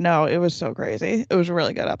 Yeah, no, it was so crazy. It was a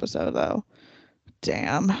really good episode though.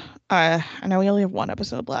 Damn. I know we only have one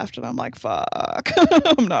episode left and I'm like, fuck.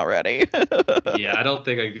 I'm not ready. Yeah, I don't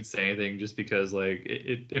think I could say anything just because like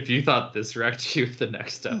if you thought this wrecked you, the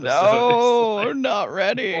next episode is No, like not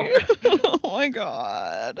ready. more. Oh my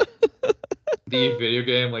God. The video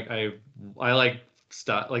game like I like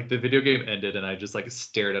stopped like the video game ended and I just like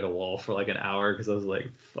stared at a wall for like an hour because I was like,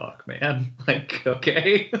 fuck man, like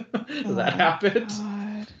okay, Oh that my happened.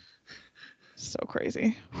 God. So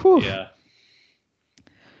crazy. Whew. Yeah.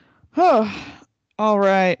 Oh, all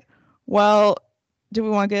right. Well, do we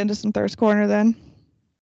want to get into some thirst corner then?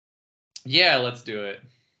 Yeah, let's do it.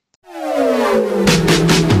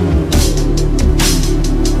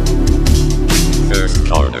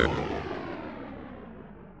 First order.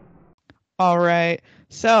 All right.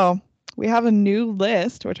 So we have a new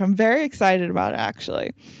list, which I'm very excited about,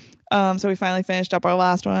 actually. So we finally finished up our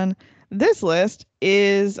last one. This list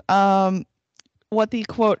is what the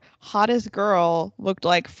quote hottest girl looked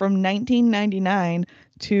like from 1999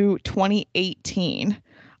 to 2018.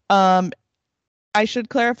 I should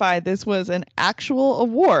clarify, this was an actual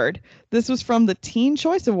award. This was from the Teen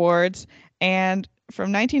Choice Awards, and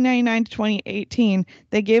from 1999 to 2018,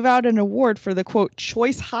 they gave out an award for the quote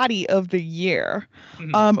Choice Hottie of the Year.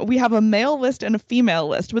 We have a male list and a female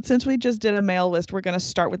list, but since we just did a male list, we're going to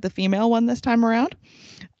start with the female one this time around.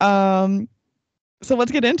 So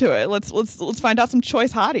let's get into it. Let's find out some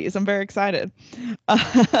choice hotties. I'm very excited.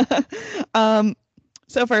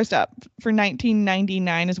 So first up, for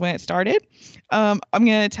 1999 is when it started. I'm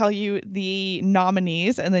going to tell you the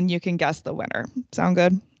nominees, and then you can guess the winner. Sound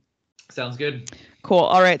good? Sounds good. Cool.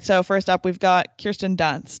 All right. So first up, we've got Kirsten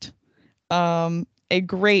Dunst. A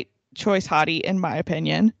great choice hottie, in my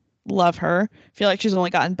opinion. Love her. Feel like she's only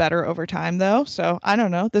gotten better over time, though. So I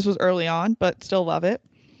don't know. This was early on, but still love it.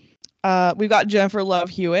 We've got Jennifer Love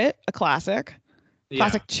Hewitt, a classic.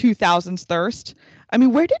 Classic 2000s thirst. I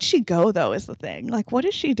mean, where did she go, though, is the thing. Like, what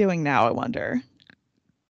is she doing now, I wonder?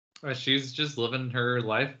 She's just living her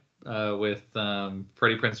life with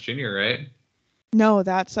Freddie Prinze Jr., right? No,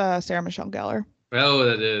 that's Sarah Michelle Gellar. Oh,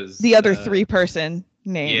 that is. The other three-person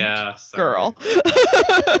named girl.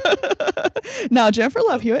 Now, Jennifer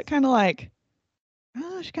Love Hewitt kind of like,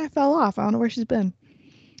 she kind of fell off. I don't know where she's been.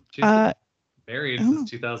 She's been married since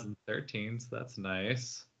 2013, so that's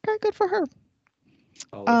nice. Okay, good for her.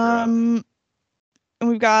 And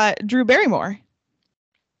we've got Drew Barrymore.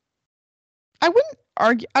 I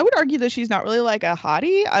would argue that she's not really like a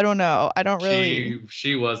hottie. I don't know. I don't really.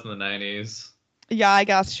 She was in the 90s. Yeah, I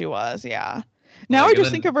guess she was. Yeah. Now I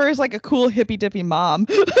just think of her as like a cool hippy dippy mom.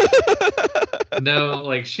 No,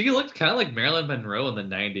 like she looked kind of like Marilyn Monroe in the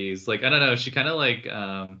 90s. Like I don't know, she kind of like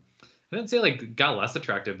I didn't say like got less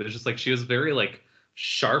attractive, but it's just like she was very like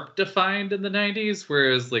sharp defined in the 90s,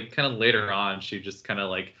 whereas like kind of later on she just kind of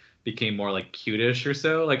like became more like cutish or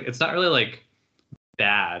so. Like it's not really like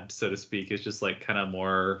bad, so to speak. It's just like kind of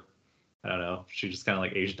more, I don't know, she just kind of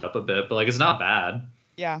like aged up a bit, but like it's not bad.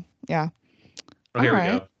 Yeah. Oh, here we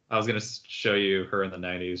go. I was gonna show you her in the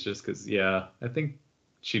 90s just because I think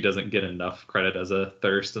she doesn't get enough credit as a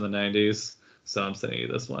thirst in the 90s, so I'm sending you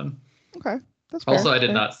this one. Okay, that's fair. Also, I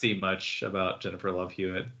did not see much about Jennifer Love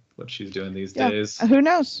Hewitt, what she's doing these days. Who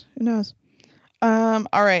knows? All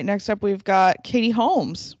right, next up we've got Katie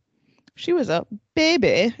Holmes. She was a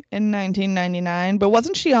baby in 1999, but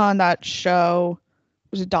wasn't she on that show?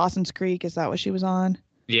 Was it Dawson's Creek? Is that what she was on?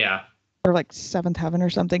 Yeah. Or like Seventh Heaven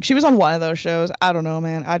or something. She was on one of those shows. I don't know,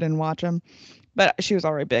 man. I didn't watch them, but she was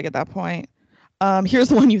already big at that point. Here's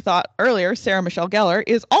the one you thought earlier. Sarah Michelle Gellar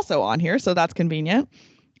is also on here, so that's convenient.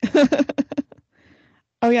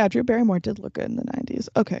 Oh yeah, Drew Barrymore did look good in the 90s.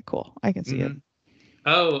 Okay, cool. I can see it.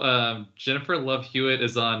 Oh, Jennifer Love Hewitt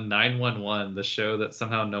is on 911, the show that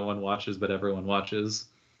somehow no one watches but everyone watches.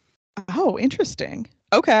 Oh, interesting.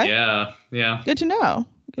 Okay. Yeah. Good to know.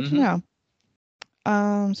 To know.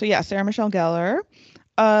 So yeah, Sarah Michelle Gellar.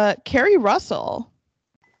 Carrie Russell.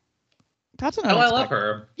 That's an unexpected. I love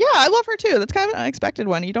her. Yeah, I love her too. That's kind of an unexpected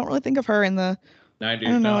one. You don't really think of her in the 90s.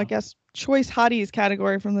 I don't know, I guess choice hotties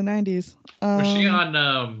category from the 90s. Was she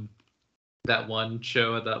on that one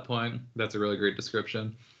show at that point? That's a really great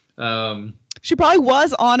description. She probably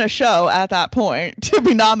was on a show at that point to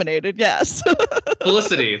be nominated. Yes.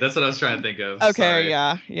 Felicity. That's what I was trying to think of. Okay.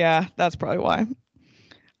 Sorry. Yeah. That's probably why.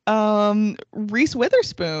 Reese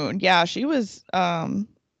Witherspoon. Yeah, she was.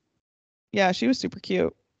 She was super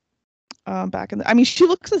cute. Back in the. I mean, she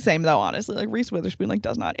looks the same though. Honestly, like Reese Witherspoon, like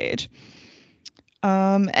does not age.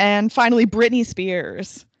 And finally, Britney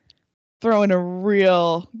Spears. Throwing a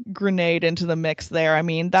real grenade into the mix there. I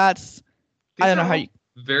mean, that's. I don't know how you.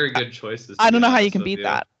 Very good choices. I don't know how you can beat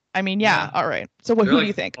that. I mean, yeah. All right. So who do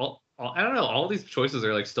you think? I don't know. All these choices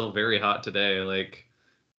are like still very hot today. Like,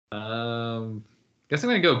 guess I'm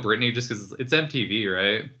gonna go Britney just because it's MTV,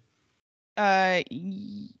 right?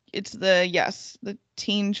 It's the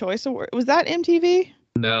Teen Choice Award. Was that MTV?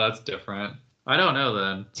 No, that's different. I don't know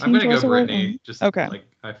then. Teen I'm gonna Choice go Award? Britney. Just okay. Like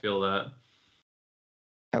I feel that.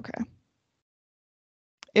 Okay.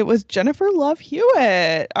 It was Jennifer Love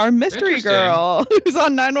Hewitt, our mystery girl, who's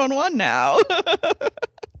on 911 now.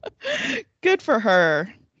 Good for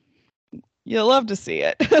her. You'll love to see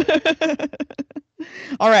it.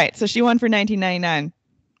 All right, so she won for 1999.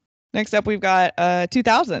 Next up, we've got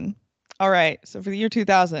 2000. All right, so for the year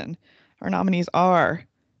 2000, our nominees are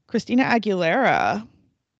Christina Aguilera.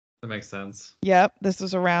 That makes sense. Yep, this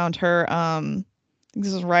was around her.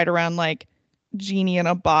 This is right around like Genie in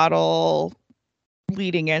a Bottle,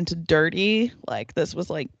 leading into Dirty. Like this was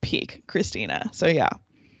like peak Christina. So yeah.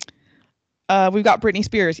 We've got Britney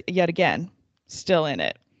Spears yet again, still in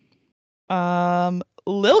it.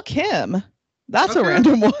 Lil Kim. That's a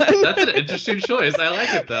random one. That's an interesting choice. I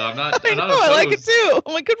like it though. I'm not I like it too.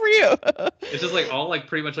 I'm like, good for you. It's just like all like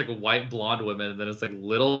pretty much like white blonde women, and then it's like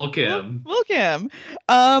Lil Kim. Lil Kim.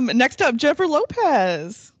 Next up, Jennifer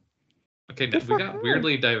Lopez. Okay, we got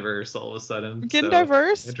weirdly diverse all of a sudden. Getting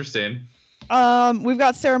diverse. Interesting. We've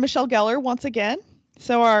got Sarah Michelle Gellar once again.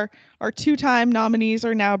 So our 2-time nominees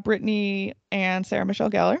are now Britney and Sarah Michelle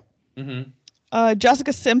Gellar. Mm-hmm.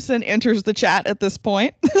 Jessica Simpson enters the chat at this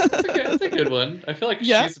point. That's a good one. I feel like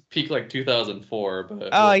she's peaked like 2004,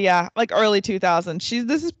 but yeah, like early 2000s.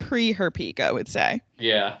 This is pre her peak, I would say.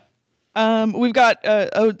 Yeah. We've got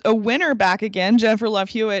a winner back again. Jennifer Love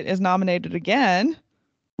Hewitt is nominated again.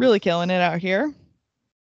 Really killing it out here.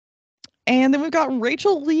 And then we've got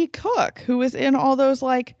Rachel Lee Cook, who is in all those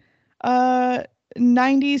like 90s,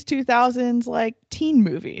 2000s like teen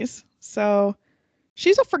movies. So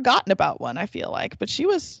she's a forgotten about one, I feel like, but she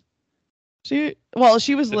was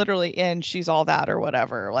literally in She's All That or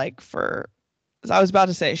whatever, like for, I was about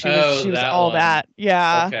to say she was all one. That.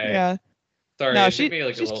 Yeah. Okay. Yeah. Sorry, no, it took me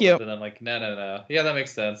like she's a little cute. bit, and I'm like, no. Yeah, that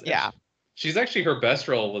makes sense. Yeah. She's actually, her best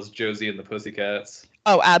role was Josie and the Pussycats.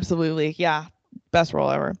 Oh, absolutely. Yeah. Best role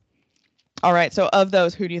ever. All right. So of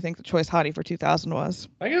those, who do you think the choice hottie for 2000 was?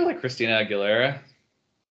 I go like Christina Aguilera.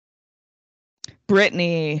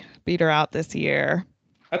 Britney beat her out this year.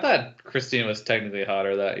 I thought Christina was technically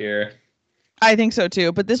hotter that year. I think so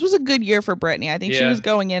too, but this was a good year for Britney. I think she was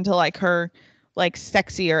going into like her like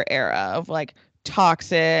sexier era of like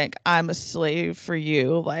Toxic, I'm a Slave for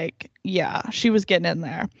You. Like, yeah, she was getting in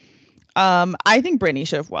there. I think Britney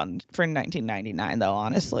should have won for 1999 though,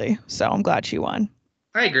 honestly. So I'm glad she won.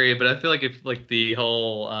 I agree, but I feel like if like the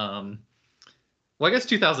whole well, I guess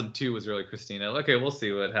 2002 was really Christina. Okay, we'll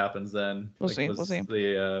see what happens then. We'll see.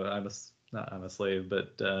 The I'm a Slave,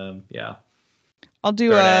 but yeah. I'll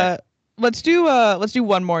do let's do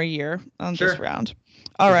one more year on this round.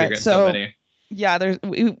 All right, so yeah,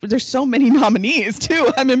 there's so many nominees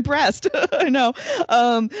too. I'm impressed. I know.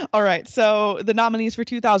 All right, so the nominees for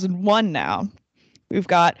 2001 now. We've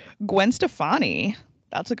got Gwen Stefani.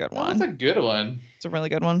 That's a good one. That's a good one. It's a really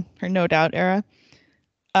good one. Her No Doubt era.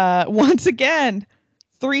 Once again,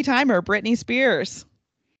 3-timer Britney Spears.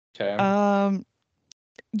 Okay.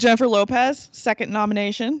 Jennifer Lopez, second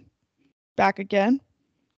nomination. Back again.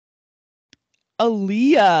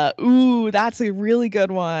 Aaliyah. Ooh, that's a really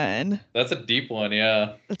good one. That's a deep one,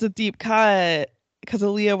 yeah. That's a deep cut because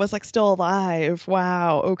Aaliyah was like still alive.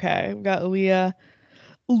 Wow. Okay. We got Aaliyah.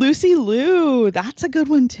 Lucy Liu. That's a good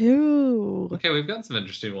one too. Okay, we've got some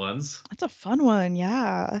interesting ones. That's a fun one,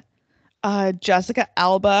 yeah. Jessica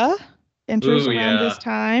Alba enters around this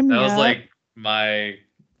time. That was like my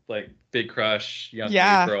big crush young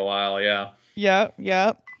for a while, yeah.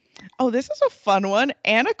 Yep. Oh, this is a fun one.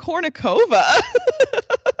 Anna Kournikova.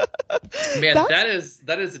 Man, that is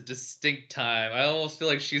a distinct time. I almost feel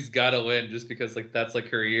like she's got to win just because that's like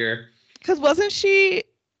her year. Because wasn't she?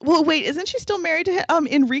 Well, wait, isn't she still married to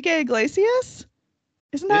Enrique Iglesias?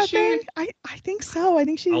 Isn't that a thing? I think so. I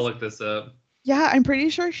think she's. I'll look this up. Yeah, I'm pretty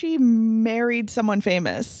sure she married someone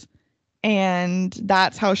famous. And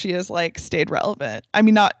that's how she has stayed relevant. I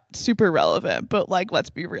mean, not super relevant, but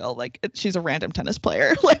let's be real. She's a random tennis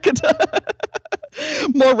player.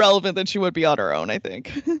 It's more relevant than she would be on her own, I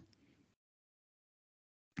think.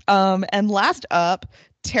 And last up,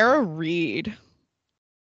 Tara Reid.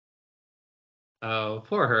 Oh,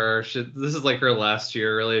 poor her. This is her last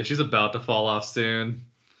year, really. She's about to fall off soon.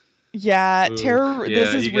 Yeah, Tara.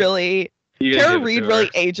 This is really. Tara Reid really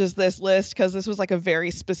ages this list because this was a very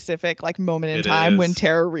specific moment in time when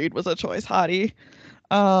Tara Reid was a choice hottie.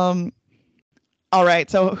 All right,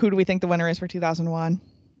 so who do we think the winner is for 2001?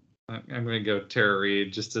 I'm gonna go Tara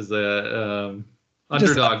Reid just as a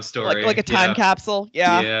underdog story, like a time capsule.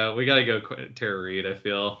 Yeah. Yeah, we gotta go Tara Reid. I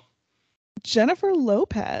feel. Jennifer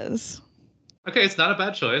Lopez. Okay, it's not a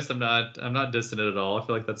bad choice. I'm not dissing it at all. I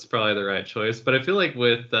feel like that's probably the right choice. But I feel like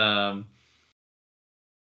with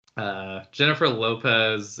Jennifer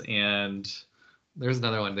Lopez and there's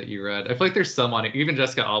another one that you read. I feel like there's some on it. Even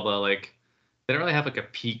Jessica Alba, they don't really have a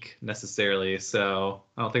peak necessarily. So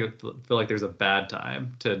I don't feel like there's a bad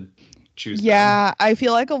time to choose. Yeah, them. I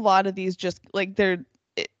feel like a lot of these just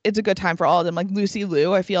it's a good time for all of them. Lucy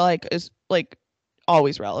Liu, I feel like is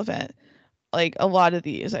always relevant. like a lot of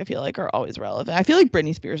these I feel like are always relevant. I feel like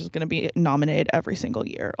Britney Spears is going to be nominated every single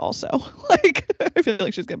year also. Like I feel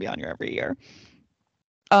like she's going to be on here every year.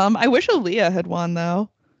 I wish Aaliyah had won though.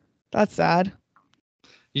 That's sad.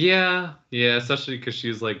 Yeah, especially because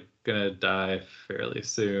she's like gonna die fairly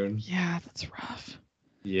soon. Yeah, that's rough.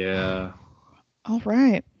 Yeah. All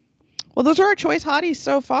right. Well, those are our choice hotties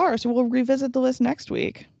so far, so we'll revisit the list next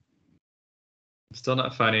week. I'm still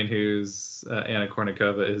not finding who's Anna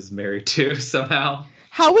Kournikova is married to somehow.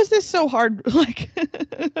 How is this so hard? Like,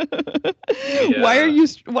 why are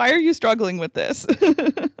you struggling with this?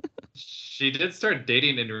 She did start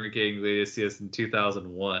dating Enrique Iglesias in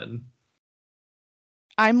 2001.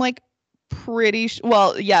 I'm like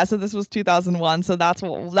well, yeah. So this was 2001, so that's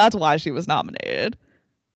why she was nominated.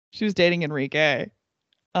 She was dating Enrique.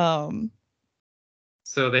 So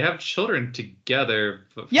they have children together.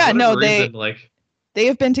 But for yeah, no, reason, they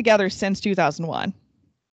have been together since 2001.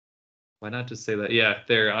 Why not just say that? Yeah,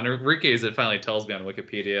 they're on Enrique's. It finally tells me on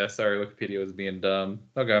Wikipedia. Sorry, Wikipedia was being dumb.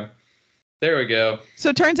 Okay, there we go. So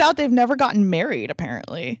it turns out they've never gotten married,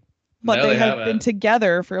 apparently, but no, they have been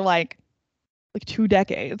together for like 2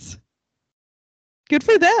 decades. Good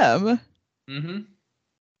for them. Mm-hmm.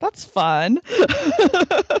 That's fun.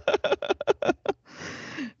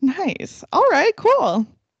 Nice. All right, cool. All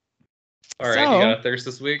right, you got a thirst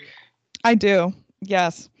this week? I do.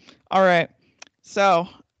 Yes. All right. So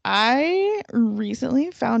I recently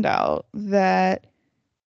found out that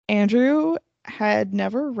Andrew had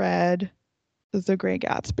never read The Great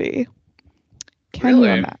Gatsby. Can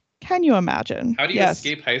you imagine? How do you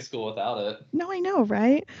escape high school without it? No, I know,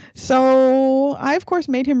 right? So I, of course,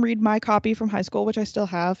 made him read my copy from high school, which I still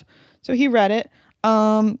have. So he read it.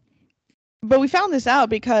 But we found this out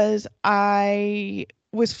because I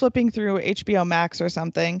was flipping through HBO Max or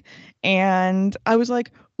something, and I was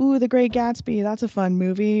like, ooh, The Great Gatsby, that's a fun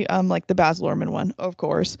movie. Like the Baz Luhrmann one, of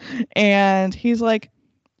course. And he's like,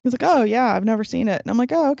 oh yeah, I've never seen it. And I'm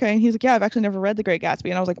like, oh, okay. And he's like, yeah, I've actually never read The Great Gatsby.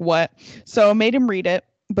 And I was like, what? So I made him read it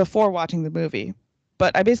before watching the movie.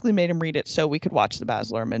 But I basically made him read it so we could watch the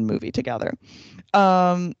Baz Luhrmann movie together.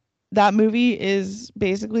 That movie is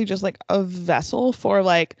basically just like a vessel for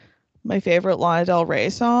like my favorite Lana Del Rey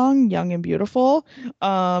song, Young and Beautiful.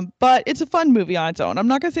 But it's a fun movie on its own. I'm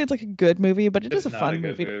not going to say it's like a good movie, but it's a fun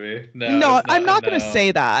movie. No, I'm not going to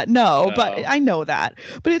say that. No, but I know that.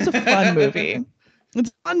 But it's a fun movie. It's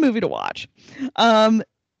a fun movie to watch. And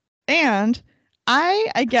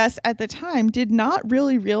I guess at the time did not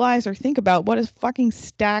really realize or think about what a fucking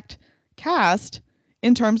stacked cast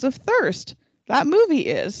in terms of thirst that movie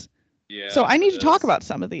is. Yeah. So I need to talk about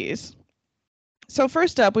some of these. So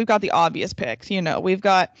first up, we've got the obvious picks. You know, we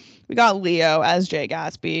got Leo as Jay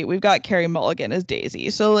Gatsby. We've got Carey Mulligan as Daisy.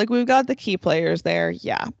 So like we've got the key players there.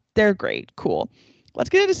 Yeah, they're great. Cool. Let's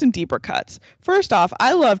get into some deeper cuts. First off,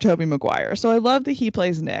 I love Tobey Maguire. So I love that he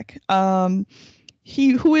plays Nick.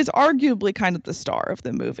 Who is arguably kind of the star of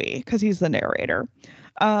the movie because he's the narrator.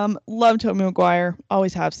 Love Tobey Maguire.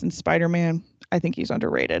 Always have since Spider-Man. I think he's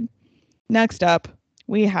underrated. Next up,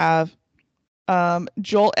 we have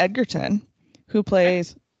Joel Edgerton, who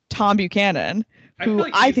plays Tom Buchanan, who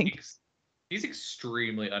I think he's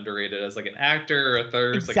extremely underrated as like an actor, a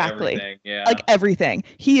thirst, exactly. Like everything. Yeah. Like everything.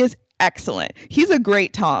 He is excellent. He's a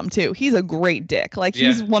great Tom too. He's a great Dick. Like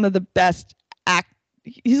he's one of the best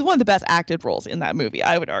acted roles in that movie,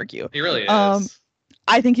 I would argue. He really is.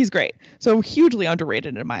 I think he's great. So hugely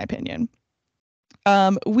underrated in my opinion.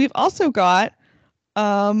 We've also got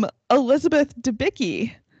Elizabeth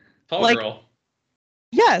Debicki. Tall girl.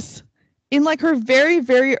 Yes. In like her very,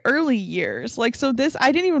 very early years. Like, so this,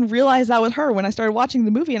 I didn't even realize that was her when I started watching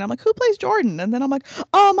the movie and I'm like, who plays Jordan? And then I'm like,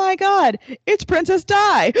 oh my God, it's Princess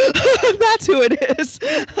Di. That's who it is.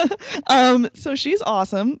 So she's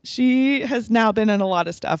awesome. She has now been in a lot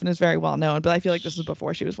of stuff and is very well known, but I feel like this was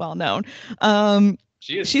before she was well known.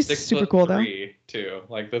 She's super cool though. Too.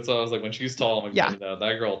 Like that's what I was like when she's tall. I'm like, yeah,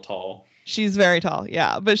 that girl tall. She's very tall,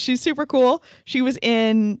 yeah, but she's super cool. She was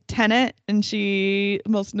in Tenet, and she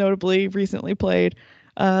most notably recently played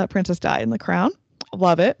Princess Di in The Crown.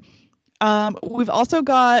 Love it. We've also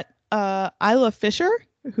got Isla Fisher,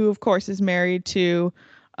 who of course is married to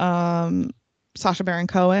Sacha Baron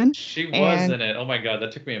Cohen. She was in it. Oh my God,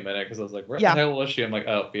 that took me a minute because I was like, where the hell was she? I'm like,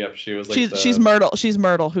 oh, yep, she was like. She's Myrtle. She's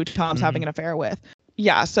Myrtle, who Tom's having an affair with.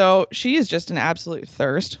 Yeah, so she is just an absolute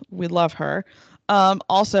thirst. We love her.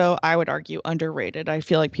 Also, I would argue underrated. I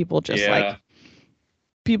feel like people just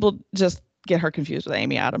get her confused with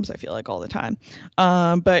Amy Adams, I feel like all the time.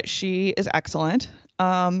 But she is excellent.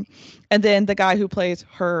 And then the guy who plays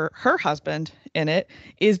her husband in it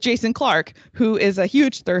is Jason Clarke, who is a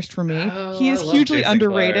huge thirst for me. Oh, He I is love hugely Jason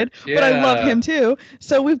underrated, Clarke. but I love him Yeah. too.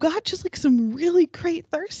 So we've got just like some really great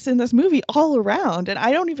thirsts in this movie all around. And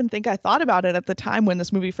I don't even think I thought about it at the time when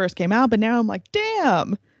this movie first came out, but now I'm like,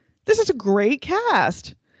 damn, this is a great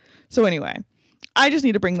cast. So anyway, I just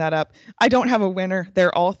need to bring that up. I don't have a winner.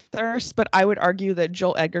 They're all thirsts, but I would argue that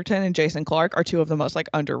Joel Edgerton and Jason Clarke are two of the most like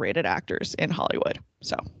underrated actors in Hollywood.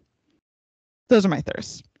 So those are my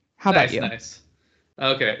thirsts. How about Nice, you? nice.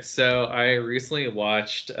 Okay, so I recently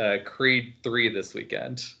watched Creed 3 this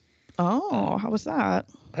weekend. Oh, how was that?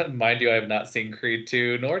 Mind you, I have not seen Creed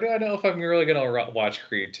 2, nor do I know if I'm really gonna watch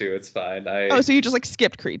Creed 2. It's fine. Oh, so you just like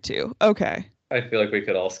skipped Creed 2. Okay. I feel like we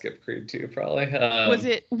could all skip Creed 2 probably.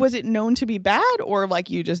 Was it known to be bad or like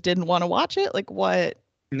you just didn't want to watch it? Like what?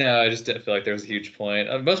 No, I just didn't feel like there was a huge point.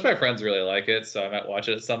 Most of my friends really like it, so I might watch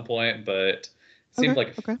it at some point, but it seemed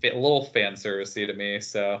Okay, like okay. a little fan servicey to me,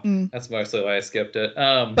 so Mm. that's mostly why I skipped it.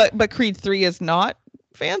 But Creed 3 is not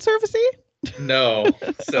fan servicey? No,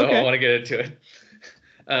 so I Okay. want to get into it.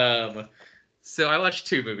 So I watched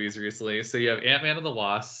two movies recently. So you have Ant-Man and the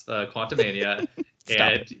Wasp, Quantumania,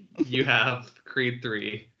 Stop and it. you have Creed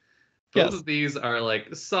 3. Both Yes. of these are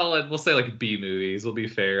like solid, we'll say like B movies, we'll be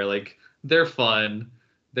fair. Like they're fun,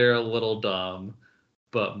 they're a little dumb,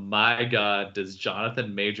 but my God, does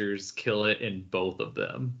Jonathan Majors kill it in both of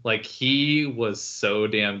them? Like he was so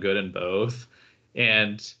damn good in both.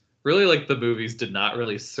 And really like the movies did not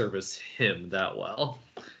really service him that well.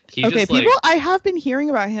 He Okay, just people, like I have been hearing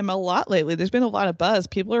about him a lot lately. There's been a lot of buzz.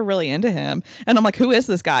 People are really into him. And I'm like, who is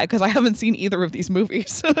this guy? Because I haven't seen either of these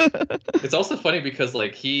movies. it's also funny because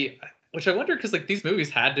like he which I wonder because like these movies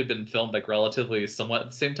had to have been filmed like relatively somewhat at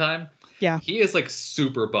the same time. Yeah. He is like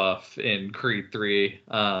super buff in Creed 3.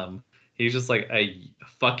 He's just like a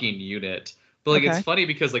fucking unit. But like it's Okay. funny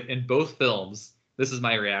because like in both films, this is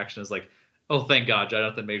my reaction is like, oh thank God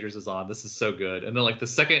Jonathan Majors is on. This is so good. And then like the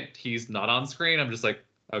second he's not on screen, I'm just like,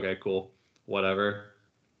 okay, cool. Whatever.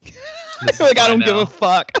 This is Like, I fine don't give a now.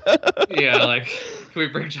 fuck. Yeah, like can we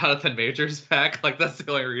bring Jonathan Majors back? Like that's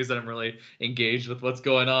the only reason I'm really engaged with what's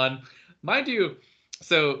going on. Mind you,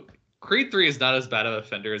 so Creed 3 is not as bad of a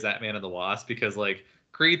fender as Ant-Man and the Wasp because like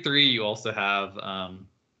Creed 3 you also have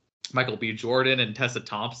Michael B. Jordan and Tessa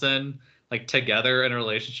Thompson like together in a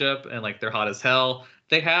relationship and like they're hot as hell.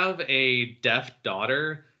 They have a deaf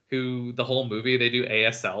daughter who the whole movie they do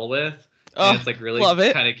ASL with and Oh, it's like really love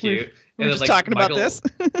it. kind of We cute. we were And then just like talking about Michael this.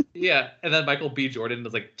 yeah, and then Michael B. Jordan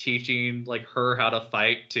is like teaching like her how to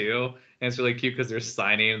fight too, and it's really cute because they're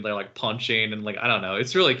signing, they're like punching, and like I don't know,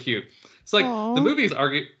 it's really cute. So like Aw. the movie's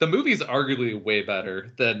arguably way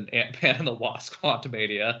better than Ant-Man and the Wasp: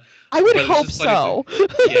 Quantumania, I would but it's hope just funny. so.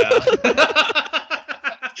 Yeah,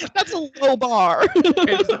 That's a low bar.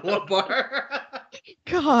 it's a low bar.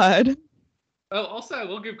 God. Oh, also, I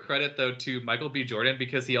will give credit though to Michael B. Jordan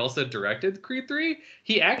because he also directed Creed 3.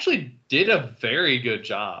 He actually did a very good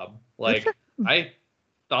job. Good for Like, I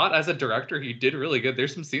thought as a director, he did really good.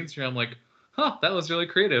 There's some scenes where I'm like, huh, that was really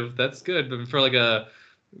creative. That's good. But for like a,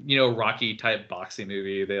 Rocky type boxing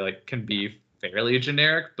movie, they like can be fairly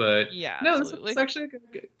generic. But Yeah, no, this absolutely. is actually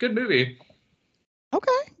a good movie.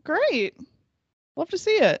 Okay, great. Love to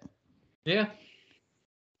see it. Yeah.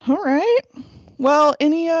 All right. Well,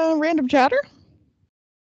 any random chatter?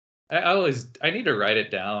 I need to write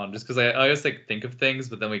it down just because I always like think of things,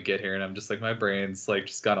 but then we get here and I'm just like my brain's like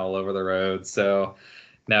just gone all over the road. So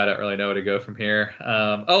now I don't really know where to go from here.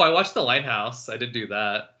 Oh, I watched The Lighthouse. I did do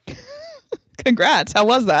that. Congrats. How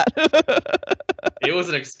was that? It was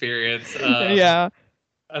an experience. Yeah.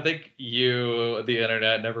 I think the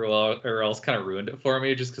internet, and everyone else kind of ruined it for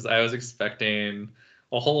me just because I was expecting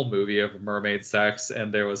a whole movie of mermaid sex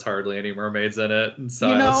and there was hardly any mermaids in it, and so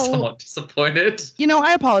You I was know, somewhat disappointed.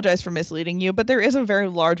 I apologize for misleading you, but there is a very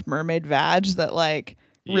large mermaid vag that like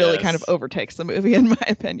really kind of Yes. overtakes the movie in my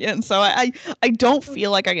opinion. So I don't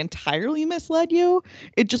feel like I entirely misled you.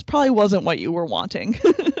 It just probably wasn't what you were wanting.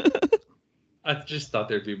 I just thought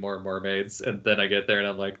there'd be more mermaids, and then I get there and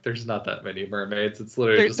I'm like, there's not that many mermaids. It's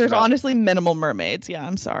literally just There's honestly minimal mermaids. Yeah,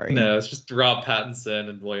 I'm sorry. no, it's just Rob Pattinson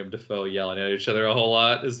and William Dafoe yelling at each other a whole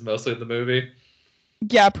lot is mostly the movie.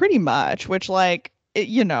 Yeah, pretty much, which like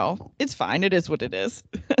it's fine. It is what it is.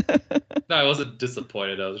 No, I wasn't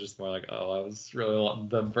disappointed. I was just more like, oh, I was really wanting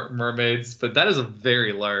the mermaids, but that is a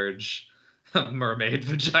very large mermaid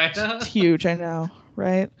vagina. It's huge, I know,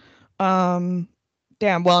 right?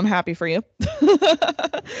 Damn, well, I'm happy for you.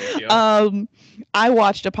 Thank you. I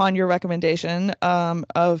watched upon your recommendation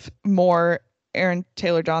of more Aaron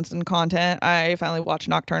Taylor Johnson content. I finally watched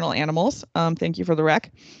Nocturnal Animals. Thank you for the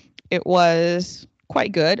rec. It was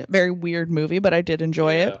quite good. Very weird movie, but I did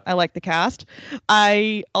enjoy Yeah. it. I like the cast.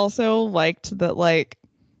 I also liked that, like,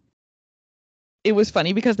 it was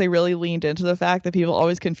funny because they really leaned into the fact that people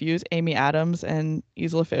always confuse Amy Adams and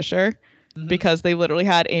Isla Fisher, because they literally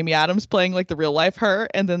had Amy Adams playing like the real life her,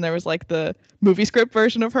 and then there was like the movie script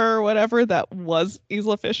version of her or whatever that was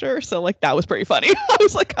Isla Fisher. So like that was pretty funny. I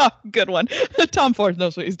was like, oh, good one. Tom Ford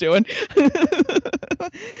knows what he's doing.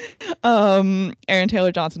 Aaron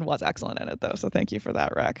Taylor Johnson was excellent in it though, so thank you for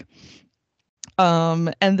that, Rec.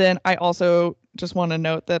 And then I also just want to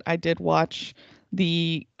note that I did watch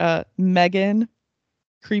the Megan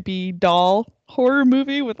creepy doll horror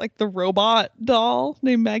movie with like the robot doll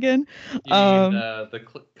named Megan. You mean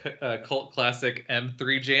the cult classic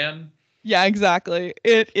M3 Jan? Yeah, exactly.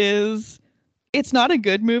 It's not a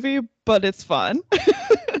good movie, but it's fun.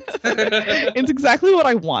 It's exactly what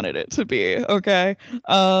I wanted it to be. Okay.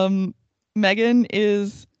 Megan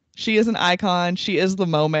she is an icon. She is the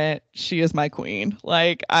moment. She is my queen.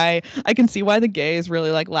 Like I can see why the gays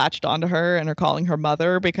really like latched onto her and are calling her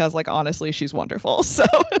mother, because like honestly she's wonderful. So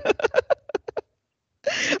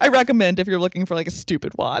I recommend if you're looking for like a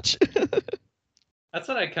stupid watch. That's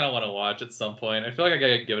what I kind of want to watch at some point. I feel like I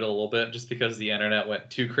gotta give it a little bit just because the internet went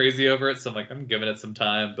too crazy over it. So I'm like, I'm giving it some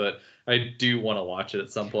time, but I do want to watch it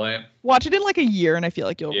at some point. Watch it in like a year and I feel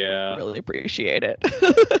like you'll really appreciate it.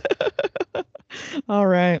 All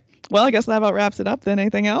right. Well, I guess that about wraps it up then.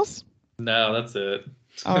 Anything else? No, that's it.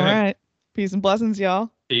 All right. Peace and blessings, y'all.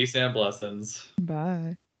 Peace and blessings.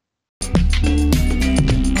 Bye.